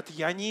все-таки... Нет,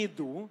 я не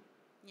иду.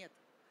 Нет.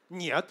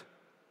 Нет.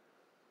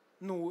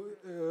 Ну,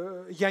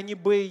 я не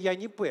Б, я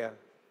не П.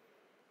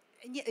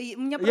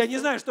 Я не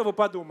знаю, что вы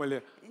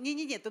подумали.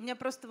 Нет, у меня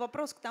просто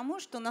вопрос к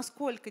тому, что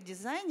насколько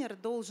дизайнер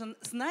должен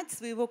знать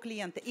своего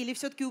клиента или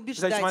все-таки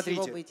убеждать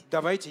его быть?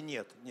 Давайте,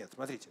 нет,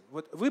 смотрите.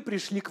 Вот вы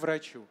пришли к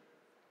врачу.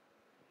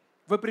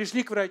 Вы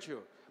пришли к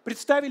врачу.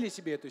 Представили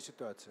себе эту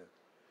ситуацию?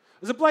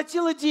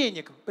 Заплатила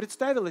денег,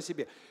 представила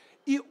себе.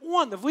 И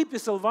он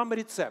выписал вам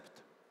рецепт.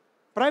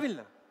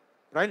 Правильно?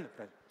 Правильно?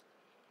 Правильно.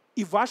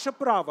 И ваше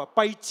право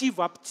пойти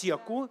в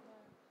аптеку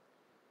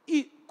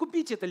и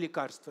купить это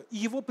лекарство, и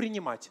его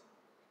принимать.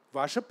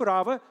 Ваше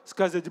право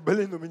сказать,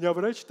 блин, у меня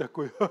врач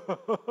такой.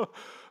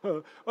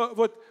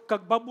 Вот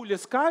как бабуля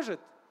скажет,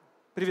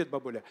 привет,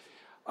 бабуля,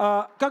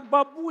 как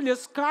бабуля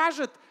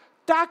скажет,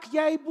 так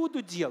я и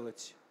буду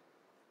делать.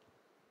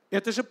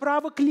 Это же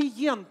право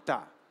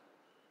клиента.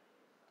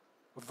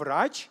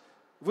 Врач,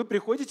 вы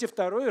приходите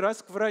второй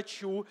раз к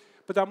врачу,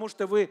 потому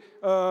что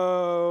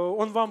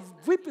он вам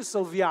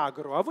выписал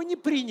Виагру, а вы не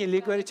приняли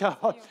и говорите,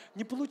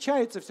 не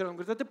получается все равно. Он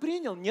говорит, а ты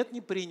принял? Нет,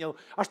 не принял.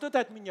 А что ты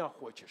от меня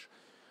хочешь?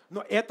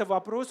 Но это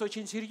вопрос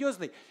очень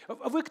серьезный.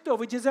 Вы кто?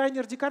 Вы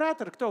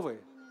дизайнер-декоратор? Кто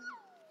вы?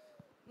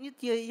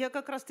 Нет, я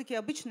как раз-таки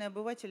обычный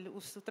обыватель,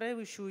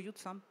 устраивающий уют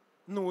сам.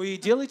 Ну и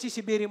делайте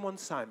себе ремонт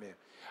сами.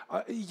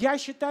 Я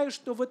считаю,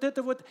 что вот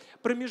это вот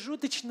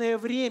промежуточное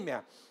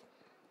время,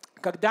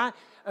 когда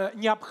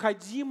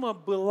необходима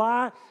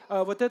была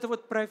вот эта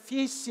вот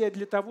профессия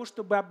для того,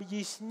 чтобы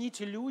объяснить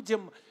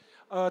людям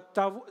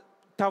того,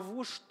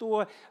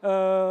 что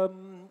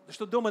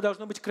дома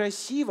должно быть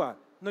красиво,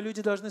 но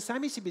люди должны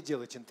сами себе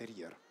делать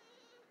интерьер.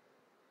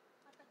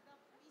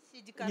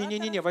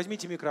 Не-не-не,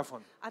 возьмите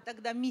микрофон. А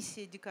тогда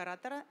миссия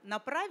декоратора —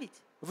 направить?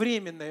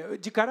 Временное.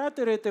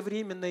 Декораторы — это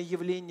временное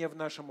явление в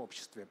нашем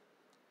обществе.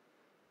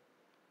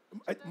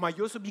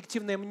 Мое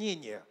субъективное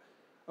мнение.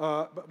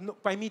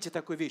 Поймите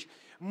такую вещь.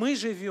 Мы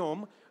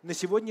живем на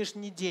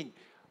сегодняшний день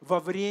во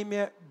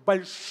время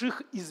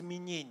больших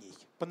изменений.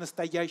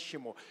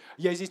 По-настоящему.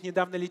 Я здесь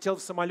недавно летел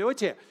в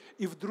самолете,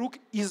 и вдруг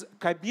из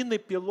кабины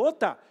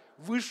пилота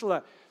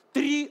вышло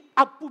 3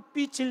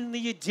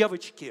 опупительные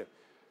девочки.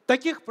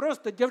 Таких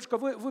просто, девушка,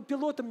 вы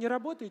пилотом не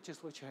работаете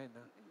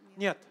случайно?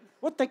 Нет.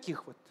 Вот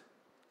таких вот.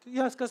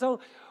 Я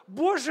сказал,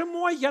 боже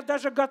мой, я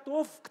даже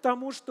готов к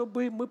тому,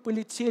 чтобы мы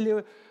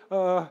полетели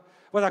вот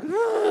так.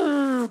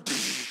 Я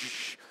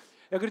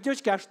говорю,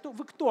 девочки, а что,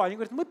 вы кто? Они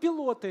говорят, мы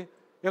пилоты.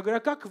 Я говорю,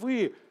 а как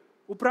вы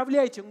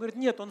управляете? Он говорит,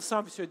 нет, он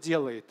сам все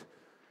делает.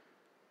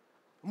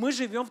 Мы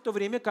живем в то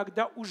время,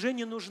 когда уже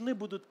не нужны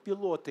будут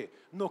пилоты,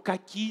 но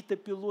какие-то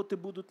пилоты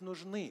будут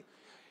нужны.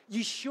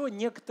 Еще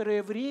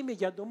некоторое время,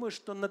 я думаю,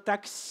 что на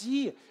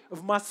такси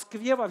в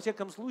Москве, во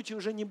всяком случае,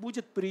 уже не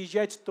будет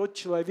приезжать тот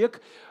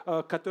человек,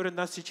 который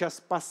нас сейчас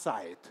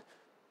спасает.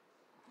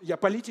 Я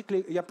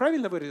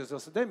правильно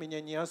выразился, да?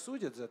 Меня не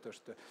осудят за то,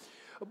 что...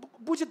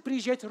 Будет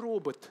приезжать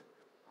робот.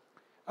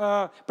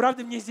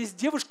 Правда, мне здесь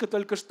девушка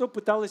только что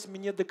пыталась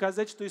мне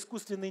доказать, что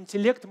искусственный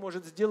интеллект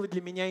может сделать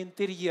для меня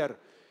интерьер.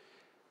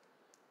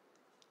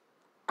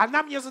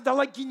 Она мне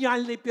задала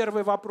гениальный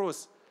первый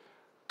вопрос.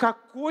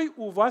 Какой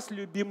у вас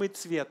любимый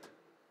цвет?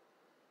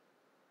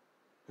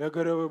 Я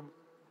говорю,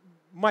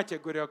 мать, я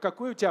говорю, а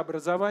какое у тебя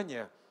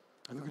образование?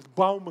 Она говорит,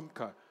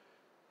 Бауманка.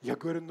 Я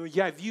говорю, ну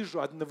я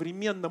вижу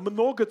одновременно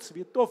много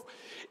цветов,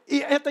 и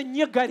это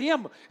не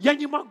гарем. Я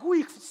не могу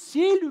их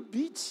все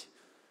любить.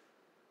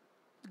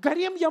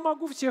 Гарем я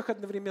могу всех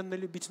одновременно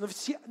любить,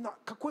 но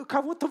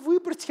кого-то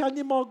выбрать я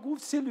не могу,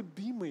 все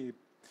любимые.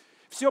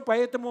 Все,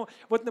 поэтому,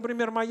 вот,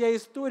 например, моя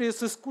история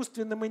с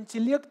искусственным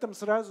интеллектом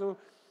сразу,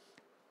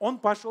 он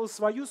пошел в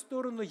свою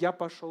сторону, я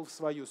пошел в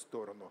свою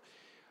сторону.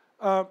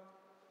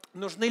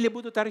 Нужны ли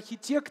будут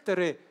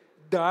архитекторы?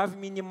 Да, в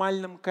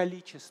минимальном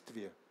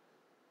количестве.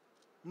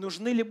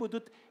 Нужны ли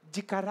будут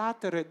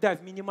декораторы? Да,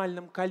 в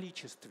минимальном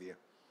количестве.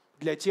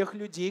 Для тех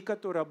людей,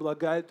 которые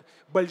обладают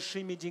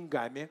большими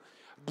деньгами,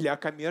 для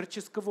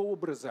коммерческого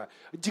образа.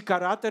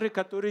 Декораторы,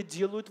 которые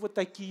делают вот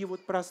такие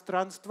вот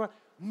пространства,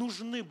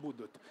 нужны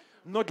будут.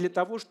 Но для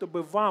того,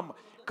 чтобы вам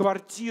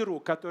квартиру,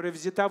 которая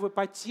взята в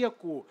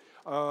ипотеку,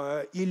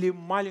 или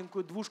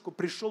маленькую двушку,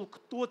 пришел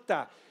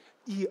кто-то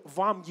и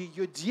вам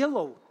ее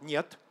делал,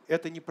 нет,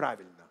 это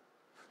неправильно.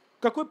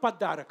 Какой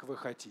подарок вы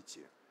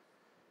хотите?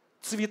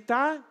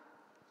 Цвета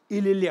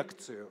или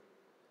лекцию?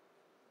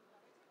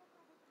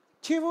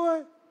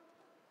 Чего?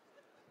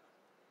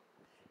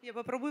 Я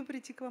попробую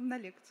прийти к вам на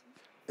лекцию.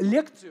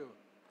 Лекцию?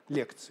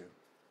 Лекцию.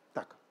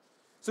 Так.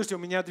 Слушайте, у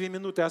меня 2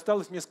 минуты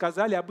осталось, мне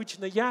сказали,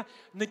 обычно я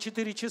на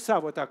 4 часа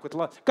вот так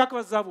вот. Как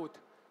вас зовут?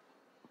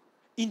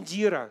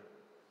 Индира.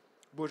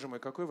 Боже мой,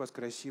 какое у вас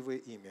красивое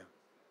имя.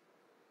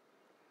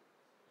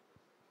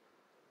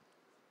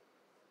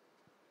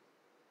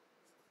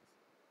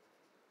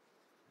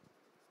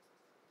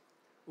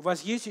 У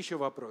вас есть еще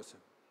вопросы?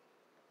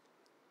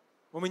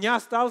 У меня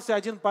остался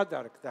один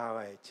подарок.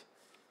 Давайте.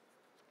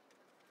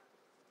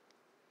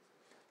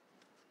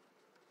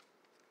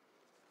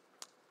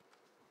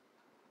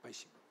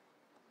 Спасибо.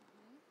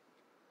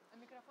 А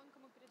микрофон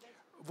кому передать?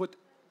 Вот.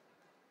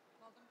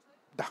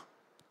 Да,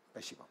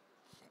 спасибо.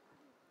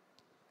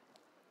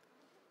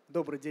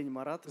 Добрый день,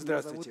 Марат.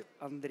 Здравствуйте. Меня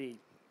зовут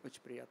Андрей.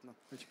 Очень приятно.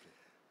 Очень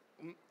приятно.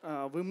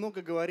 Вы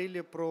много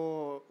говорили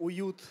про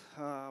уют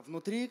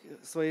внутри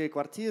своей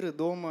квартиры,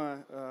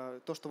 дома,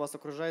 то, что вас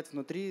окружает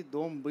внутри,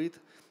 дом, быт.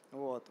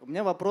 Вот. У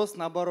меня вопрос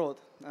наоборот.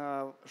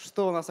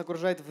 Что нас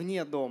окружает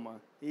вне дома?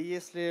 И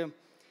если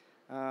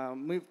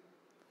мы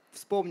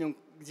вспомним,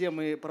 где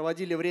мы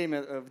проводили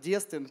время в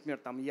детстве, например,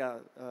 там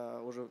я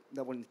уже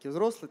довольно-таки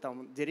взрослый,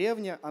 там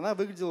деревня, она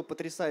выглядела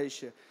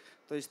потрясающе.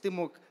 То есть ты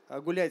мог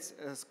гулять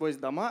сквозь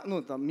дома,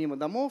 ну там мимо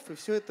домов, и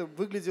все это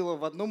выглядело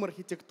в одном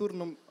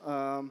архитектурном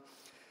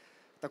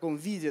таком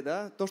виде,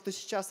 да. То, что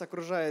сейчас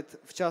окружает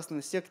в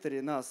частном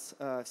секторе нас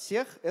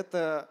всех,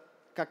 это,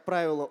 как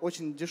правило,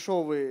 очень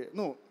дешевые,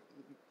 ну,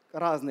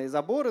 разные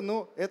заборы,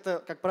 но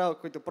это, как правило,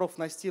 какой-то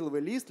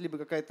профнастиловый лист, либо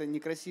какая-то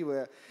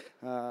некрасивая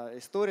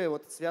история,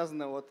 вот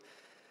связанная вот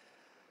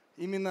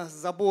именно с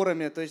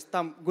заборами, то есть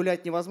там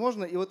гулять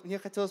невозможно. И вот мне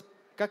хотелось,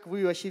 как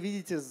вы вообще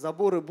видите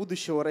заборы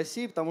будущего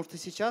России, потому что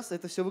сейчас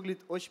это все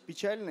выглядит очень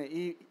печально,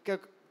 и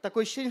как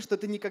такое ощущение, что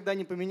это никогда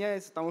не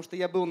поменяется, потому что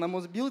я был на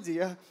Мосбилде,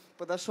 я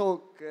подошел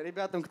к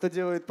ребятам, кто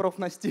делает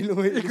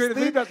профнастильные листы. И говорит,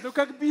 ребят, ну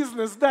как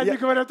бизнес, да? Они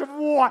говорят,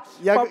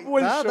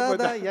 побольше.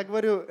 Да, я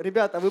говорю,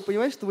 ребята, а вы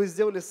понимаете, что вы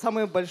сделали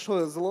самое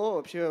большое зло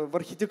вообще в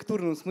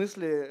архитектурном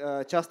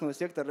смысле частного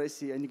сектора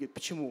России? Они говорят,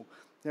 почему?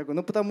 Я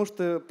говорю, ну потому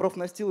что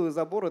профнастиловый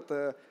забор —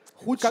 это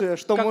худшее,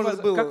 что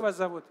может было. Как вас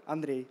зовут?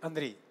 Андрей.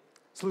 Андрей,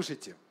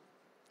 слушайте.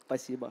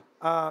 Спасибо.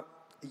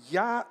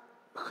 Я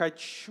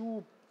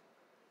хочу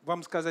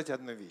вам сказать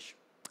одну вещь.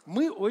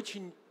 Мы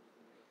очень...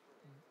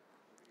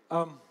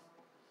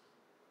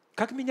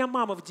 как меня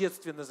мама в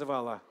детстве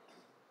называла?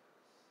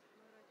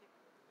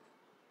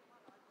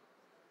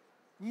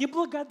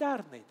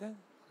 Неблагодарный, да?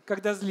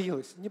 Когда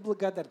злилась.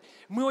 Неблагодарный.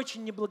 Мы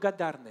очень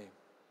неблагодарные.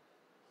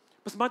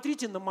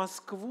 Посмотрите на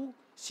Москву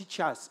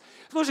сейчас.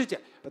 Слушайте,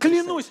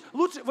 клянусь,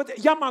 лучше, вот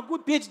я могу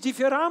петь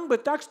дифирамбы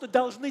так, что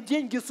должны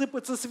деньги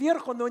сыпаться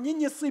сверху, но они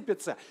не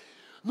сыпятся.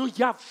 Но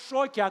я в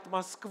шоке от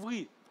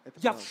Москвы.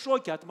 Я в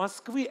шоке от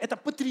Москвы. Это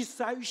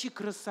потрясающей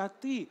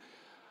красоты.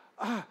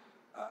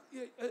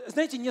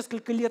 Знаете,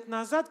 несколько лет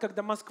назад,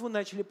 когда Москву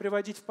начали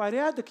приводить в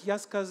порядок, я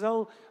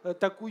сказал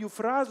такую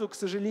фразу, к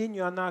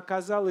сожалению, она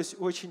оказалась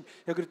очень...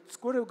 Я говорю,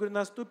 скоро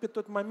наступит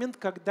тот момент,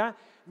 когда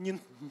мы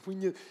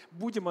не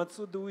будем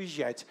отсюда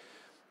уезжать.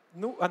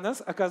 Ну, она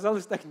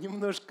оказалась так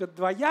немножко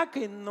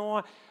двоякой,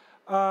 но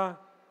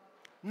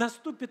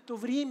наступит то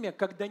время,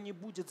 когда не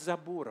будет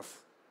заборов.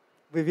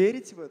 Вы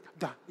верите в это?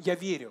 Да, я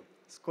верю.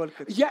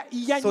 Сколько? Я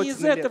не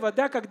из этого,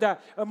 да,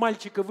 когда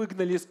мальчика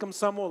выгнали из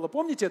комсомола.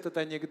 Помните этот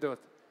анекдот?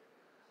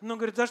 Ну, он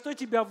говорит, за что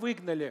тебя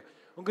выгнали?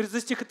 Он говорит,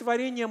 за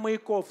стихотворение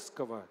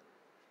Маяковского.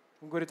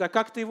 Он говорит, а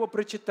как ты его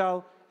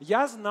прочитал?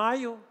 Я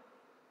знаю.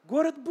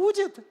 Город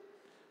будет?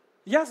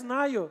 Я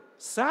знаю.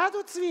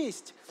 Саду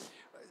цвесть.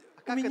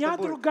 У меня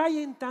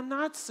другая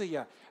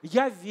интонация.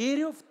 Я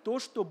верю в то,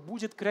 что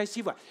будет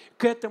красиво.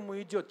 К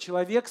этому идет.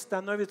 Человек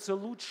становится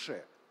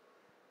лучше.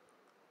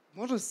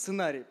 Можно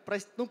сценарий?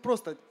 Ну,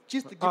 просто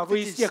чисто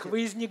гипотетически.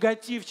 Вы из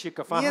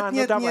негативчиков.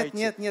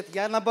 Нет,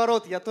 я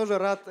наоборот, я тоже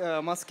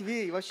рад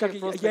Москве. И вообще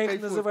я их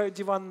называю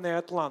диванные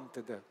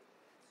атланты, да.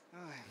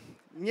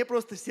 Мне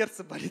просто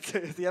сердце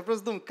болит. Я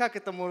просто думаю, как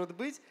это может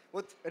быть?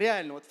 Вот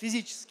реально, вот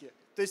физически.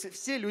 То есть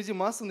все люди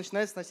массово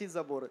начинают сносить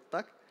заборы,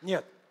 так?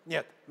 Нет,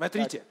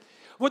 смотрите. Так.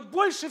 Вот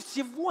больше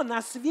всего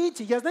на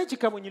свете, я знаете,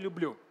 кого не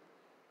люблю?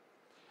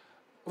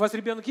 У вас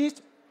ребенок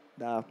есть?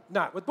 Да.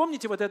 Да, вот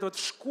помните вот это вот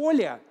в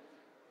школе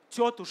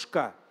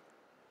тетушка,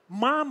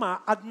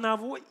 мама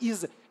одного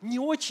из не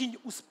очень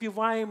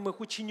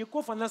успеваемых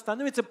учеников, она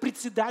становится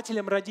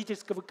председателем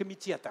родительского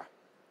комитета.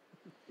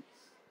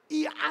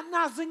 И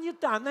она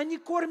занята, она не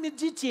кормит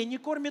детей, не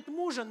кормит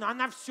мужа, но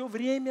она все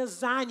время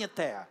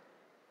занятая.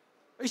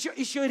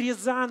 Еще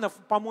Рязанов,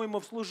 по-моему,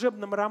 в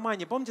служебном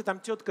романе, помните, там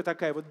тетка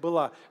такая вот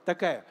была,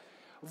 такая.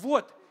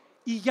 Вот,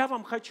 и я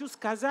вам хочу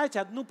сказать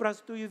одну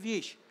простую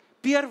вещь.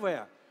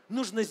 Первое,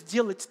 нужно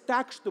сделать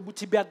так, чтобы у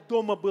тебя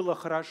дома было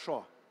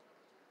хорошо.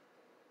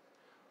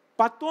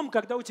 Потом,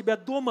 когда у тебя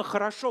дома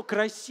хорошо,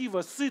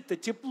 красиво, сыто,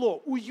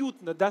 тепло,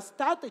 уютно,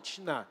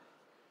 достаточно,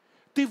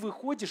 ты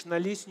выходишь на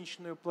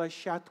лестничную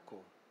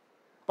площадку.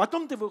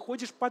 Потом ты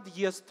выходишь в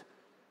подъезд,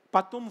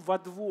 потом во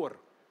двор,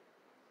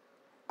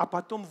 а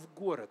потом в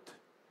город.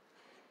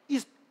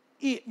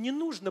 И не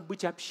нужно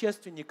быть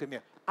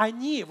общественниками.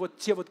 Они, вот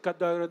те, вот,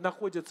 которые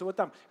находятся вот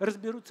там,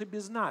 разберутся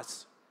без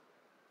нас.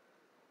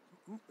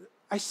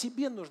 О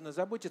себе нужно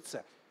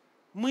заботиться.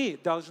 Мы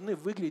должны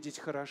выглядеть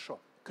хорошо,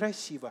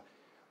 красиво.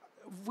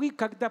 Вы,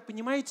 когда,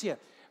 понимаете,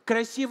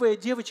 красивая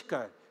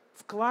девочка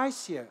в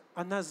классе,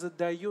 она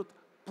задает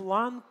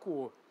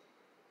планку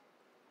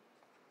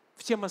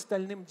всем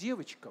остальным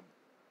девочкам.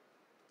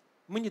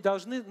 Мы не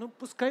должны,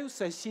 пускай у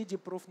соседей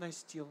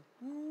профнастил.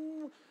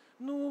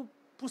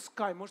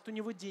 Пускай, может, у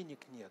него денег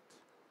нет.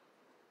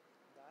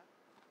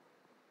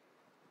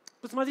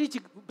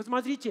 Посмотрите,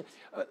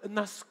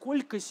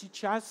 насколько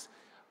сейчас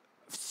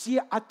все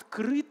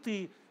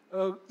открыты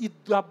и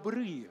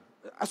добры.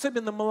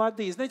 Особенно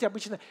молодые. Знаете,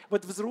 обычно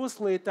вот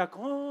взрослые так,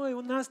 ой,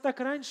 у нас так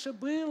раньше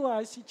было,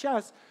 а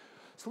сейчас...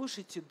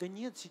 Слушайте, да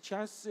нет,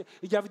 сейчас...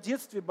 Я в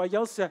детстве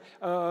боялся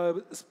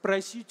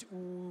спросить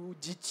у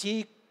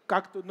детей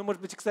как-то... Ну,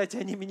 может быть, кстати,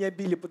 они меня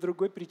били по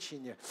другой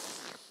причине.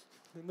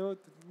 Но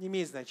не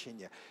имеет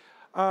значения.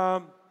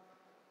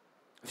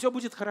 Все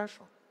будет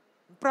хорошо.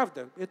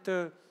 Правда,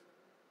 это...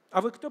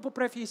 А вы кто по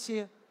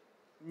профессии?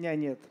 У меня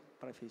нет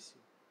профессии.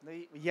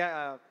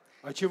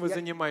 А чем вы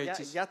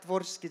занимаетесь? Я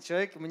творческий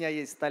человек, у меня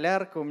есть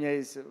столярка, у меня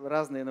есть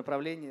разные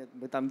направления.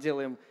 Мы там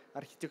делаем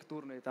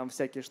архитектурные там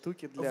всякие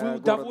штуки для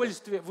города.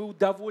 Вы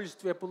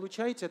удовольствие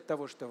получаете от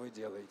того, что вы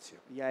делаете?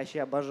 Я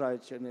вообще обожаю,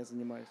 чем я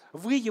занимаюсь.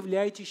 Вы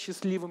являетесь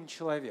счастливым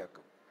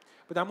человеком.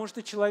 Потому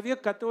что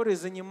человек, который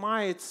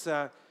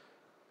занимается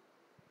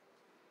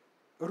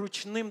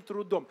ручным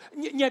трудом,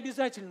 не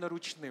обязательно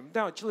ручным,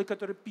 да, человек,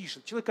 который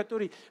пишет, человек,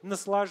 который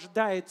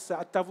наслаждается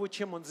от того,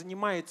 чем он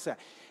занимается,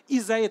 и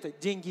за это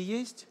деньги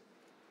есть?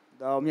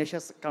 Да, у меня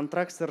сейчас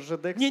контракт с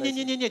РЖД, кстати.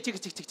 Не, тихо.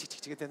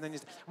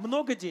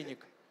 Много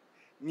денег?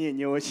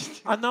 Не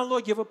очень. А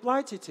налоги вы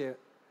платите?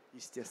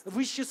 Естественно.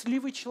 Вы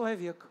счастливый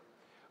человек.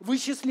 Вы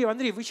счастливый,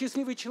 Андрей, вы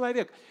счастливый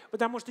человек.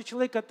 Потому что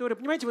человек, который...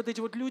 Понимаете, вот эти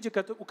вот люди,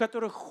 у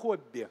которых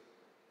хобби.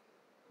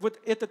 Вот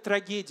это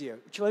трагедия.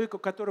 Человек, у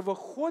которого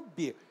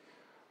хобби...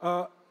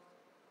 Что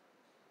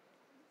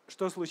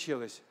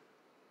случилось?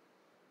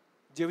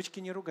 Девочки,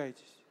 не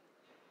ругайтесь.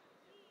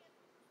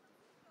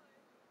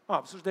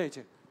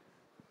 Обсуждаете.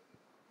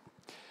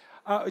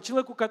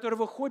 Человек, у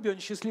которого хобби, он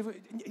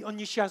счастливый, он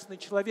несчастный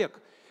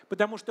человек,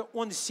 потому что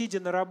он, сидя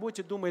на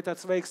работе, думает о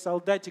своих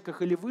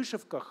солдатиках или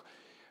вышивках,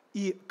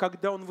 и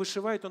когда он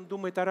вышивает, он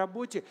думает о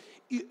работе.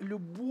 И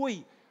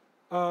любой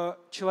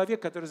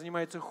человек, который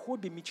занимается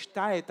хобби,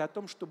 мечтает о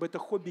том, чтобы это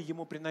хобби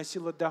ему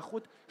приносило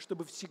доход,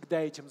 чтобы всегда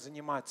этим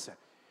заниматься.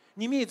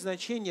 Не имеет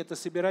значения это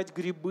собирать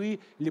грибы,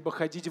 либо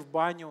ходить в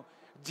баню,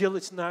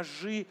 делать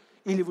ножи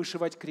или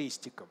вышивать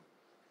крестиком.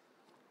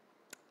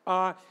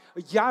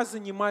 Я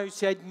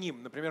занимаюсь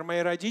одним. Например, мои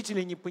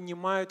родители не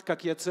понимают,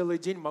 как я целый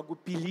день могу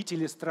пилить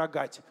или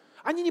строгать.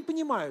 Они не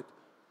понимают.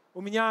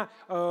 У меня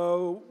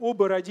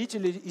оба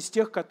родителя из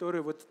тех,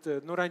 которые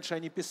раньше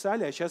они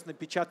писали, а сейчас на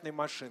печатной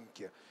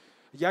машинке.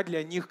 Я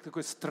для них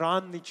такой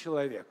странный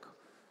человек.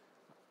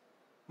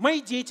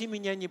 Мои дети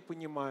меня не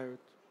понимают.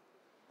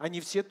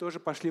 Они все тоже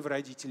пошли в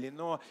родителей.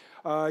 Но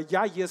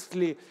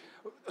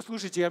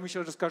Слушайте, я вам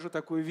еще расскажу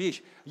такую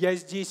вещь.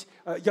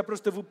 Я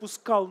просто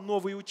выпускал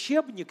новый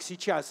учебник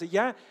сейчас, и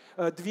я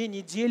 2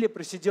 недели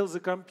просидел за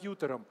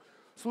компьютером.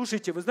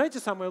 Слушайте, вы знаете,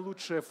 самая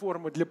лучшая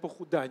форма для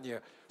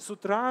похудания? С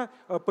утра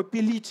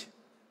попилить.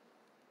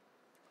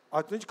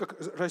 А знаете, как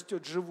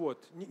растет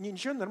живот?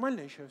 Ничего, нормально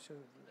еще все?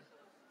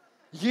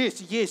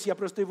 Есть, я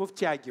просто его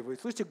втягиваю.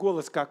 Слушайте,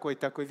 голос какой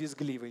такой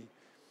визгливый.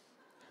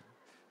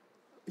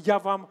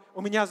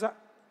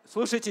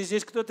 Слушайте,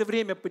 здесь кто-то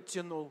время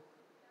подтянул.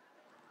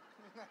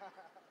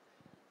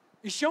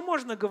 Еще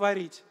можно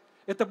говорить?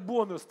 Это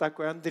бонус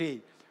такой,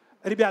 Андрей.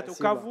 Ребята,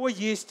 Спасибо. У кого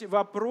есть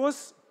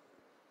вопрос?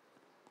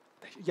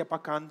 Я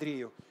пока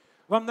Андрею.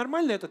 Вам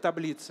нормально эта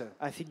таблица?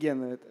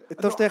 Офигенно.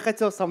 Это то, что я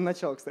хотел с самого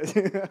начала,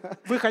 кстати.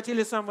 Вы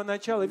хотели с самого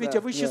начала. Витя,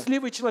 вы Да.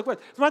 счастливый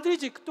человек.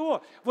 Смотрите,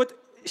 кто? Вот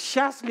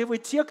счастливы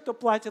те, кто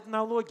платит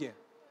налоги.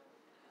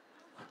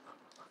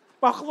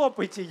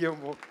 Похлопайте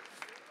ему.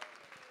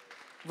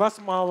 Вас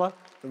мало.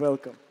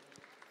 Welcome.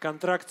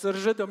 Контракт с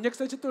РЖД. У меня,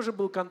 кстати, тоже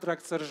был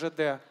контракт с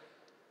РЖД.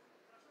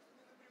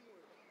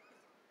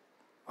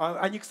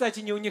 Они,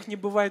 кстати, у них не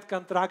бывает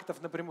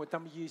контрактов напрямую.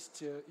 Там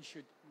есть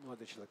еще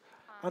молодой человек.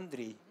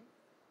 Андрей.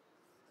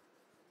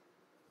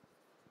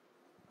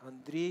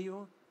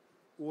 Андрею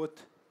от...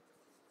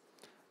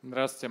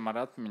 Здравствуйте,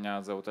 Марат.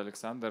 Меня зовут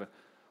Александр.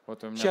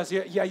 Вот у меня... Сейчас,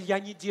 я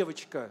не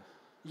девочка.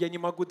 Я не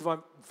могу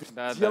два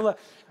дела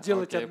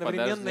делать Окей,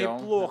 одновременно и подождем,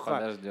 плохо.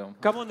 подождем.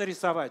 Кого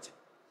нарисовать?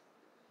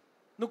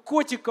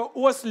 Котика,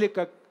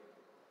 ослика.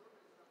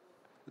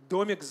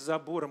 Домик с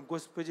забором.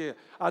 Господи,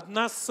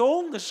 одна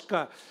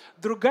солнышко,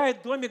 другая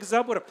домик с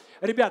забором.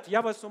 Ребят,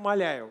 я вас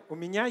умоляю, у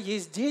меня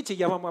есть дети,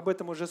 я вам об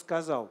этом уже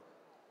сказал.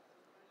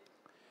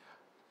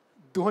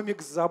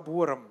 Домик с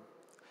забором.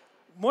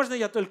 Можно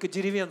я только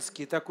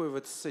деревенский такой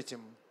вот с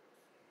этим?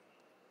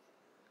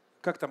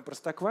 Как там,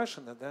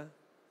 Простоквашино, да?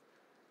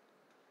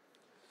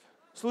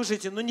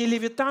 Слушайте, не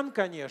Левитан,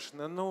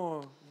 конечно,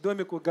 но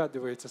домик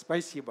угадывается.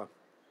 Спасибо.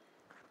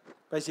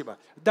 Спасибо.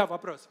 Да,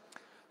 вопрос.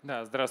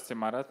 Да, здравствуйте,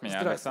 Марат. Меня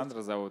Александр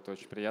зовут,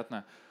 очень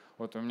приятно.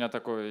 Вот у меня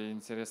такой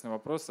интересный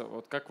вопрос.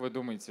 Вот как вы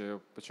думаете,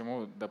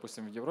 почему,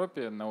 допустим, в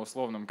Европе на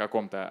условном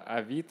каком-то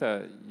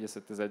Авито,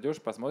 если ты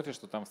зайдешь, посмотришь,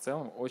 что там в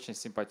целом очень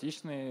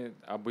симпатичные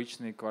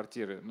обычные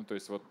квартиры, то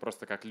есть вот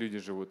просто как люди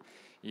живут.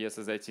 И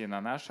если зайти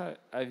на наше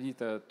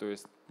Авито, то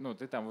есть,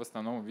 ты там в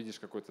основном видишь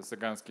какой-то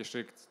цыганский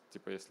шик,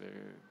 типа если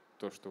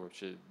то, что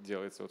вообще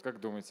делается. Вот как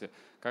думаете,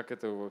 как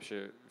это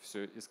вообще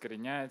все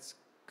искоренять,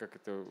 как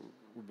это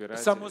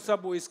убирать? Само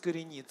собой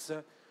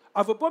искорениться.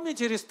 А вы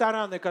помните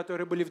рестораны,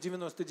 которые были в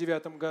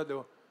 99-м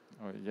году?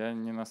 Ой, я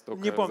не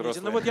настолько Не помните.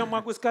 взрослый. Я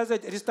могу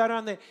сказать,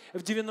 рестораны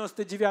в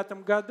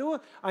 99-м году,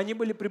 они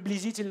были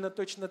приблизительно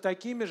точно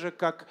такими же,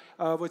 как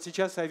вот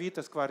сейчас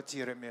Авито с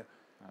квартирами.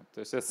 То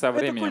есть это со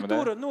временем, это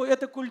культура, да? ну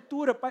это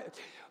культура.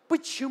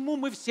 Почему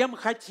мы всем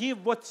хотим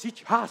вот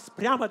сейчас,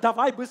 прямо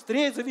давай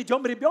быстрее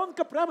заведем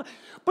ребенка, прямо,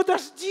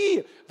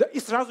 подожди, да, и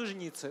сразу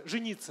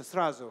жениться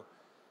сразу.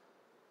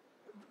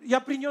 Я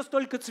принес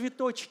только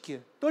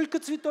цветочки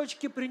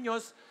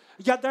принес.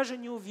 Я даже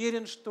не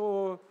уверен,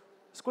 что...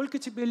 Сколько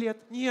тебе лет?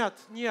 Нет.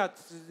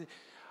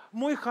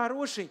 Мой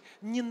хороший,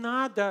 не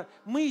надо,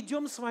 мы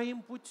идем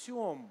своим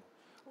путем.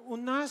 У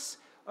нас...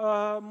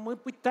 мы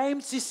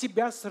пытаемся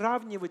себя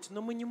сравнивать,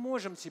 но мы не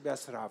можем себя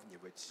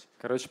сравнивать.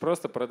 Короче,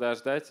 просто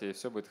подождать, и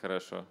все будет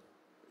хорошо.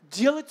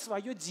 Делать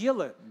свое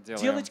дело,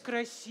 Делаем. делать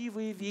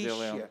красивые вещи.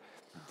 Делаем.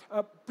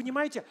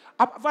 Понимаете,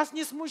 а вас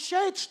не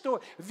смущает,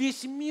 что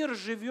весь мир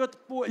живет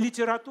по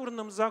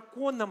литературным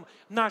законам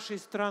нашей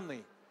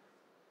страны?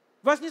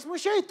 Вас не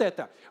смущает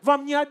это?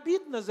 Вам не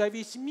обидно за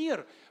весь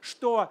мир,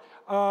 что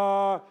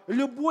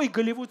любой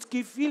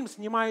голливудский фильм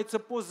снимается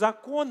по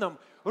законам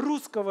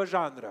русского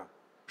жанра?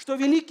 Что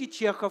великий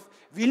Чехов,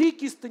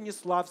 великий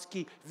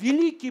Станиславский,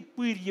 великий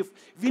Пырьев,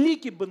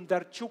 великий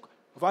Бондарчук.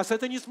 Вас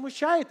это не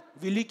смущает?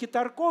 Великий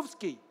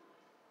Тарковский.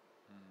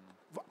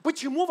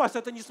 Почему вас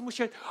это не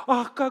смущает?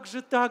 Ах, как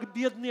же так,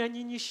 бедные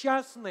они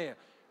несчастные.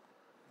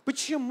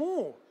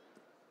 Почему?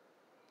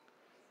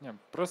 Не,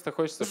 просто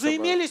хочется,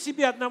 Заимели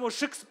себе одного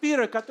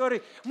Шекспира,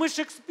 который... Мы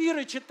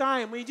Шекспира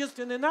читаем, мы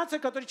единственная нация,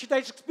 которая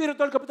читает Шекспира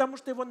только потому,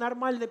 что его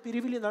нормально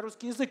перевели на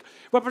русский язык.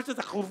 Вообще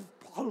это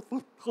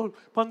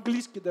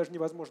по-английски даже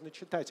невозможно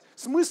читать.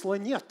 Смысла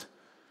нет.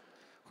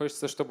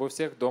 Хочется, чтобы у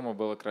всех дома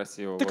было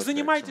красиво. Так вот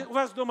занимайте, у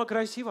вас дома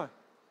красиво?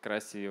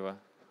 Красиво.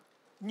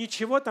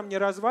 Ничего там не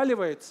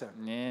разваливается?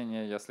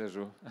 Не, я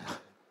слежу.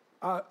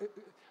 А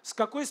с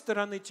какой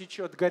стороны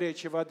течет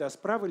горячая вода,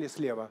 справа или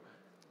слева?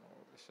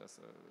 Сейчас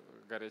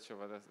горячая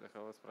вода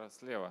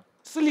слева.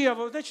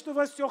 Слева, значит, у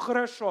вас все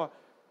хорошо.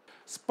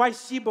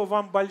 Спасибо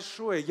вам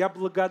большое, я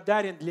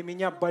благодарен, для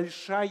меня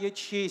большая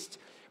честь.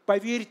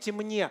 Поверьте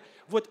мне,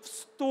 вот в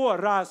 100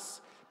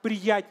 раз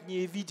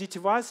приятнее видеть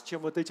вас,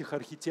 чем вот этих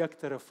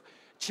архитекторов,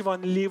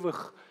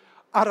 чванливых,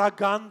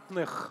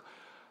 аррогантных,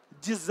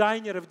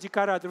 дизайнеров,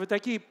 декораторов. Вы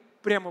такие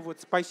прямо вот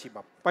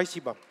спасибо.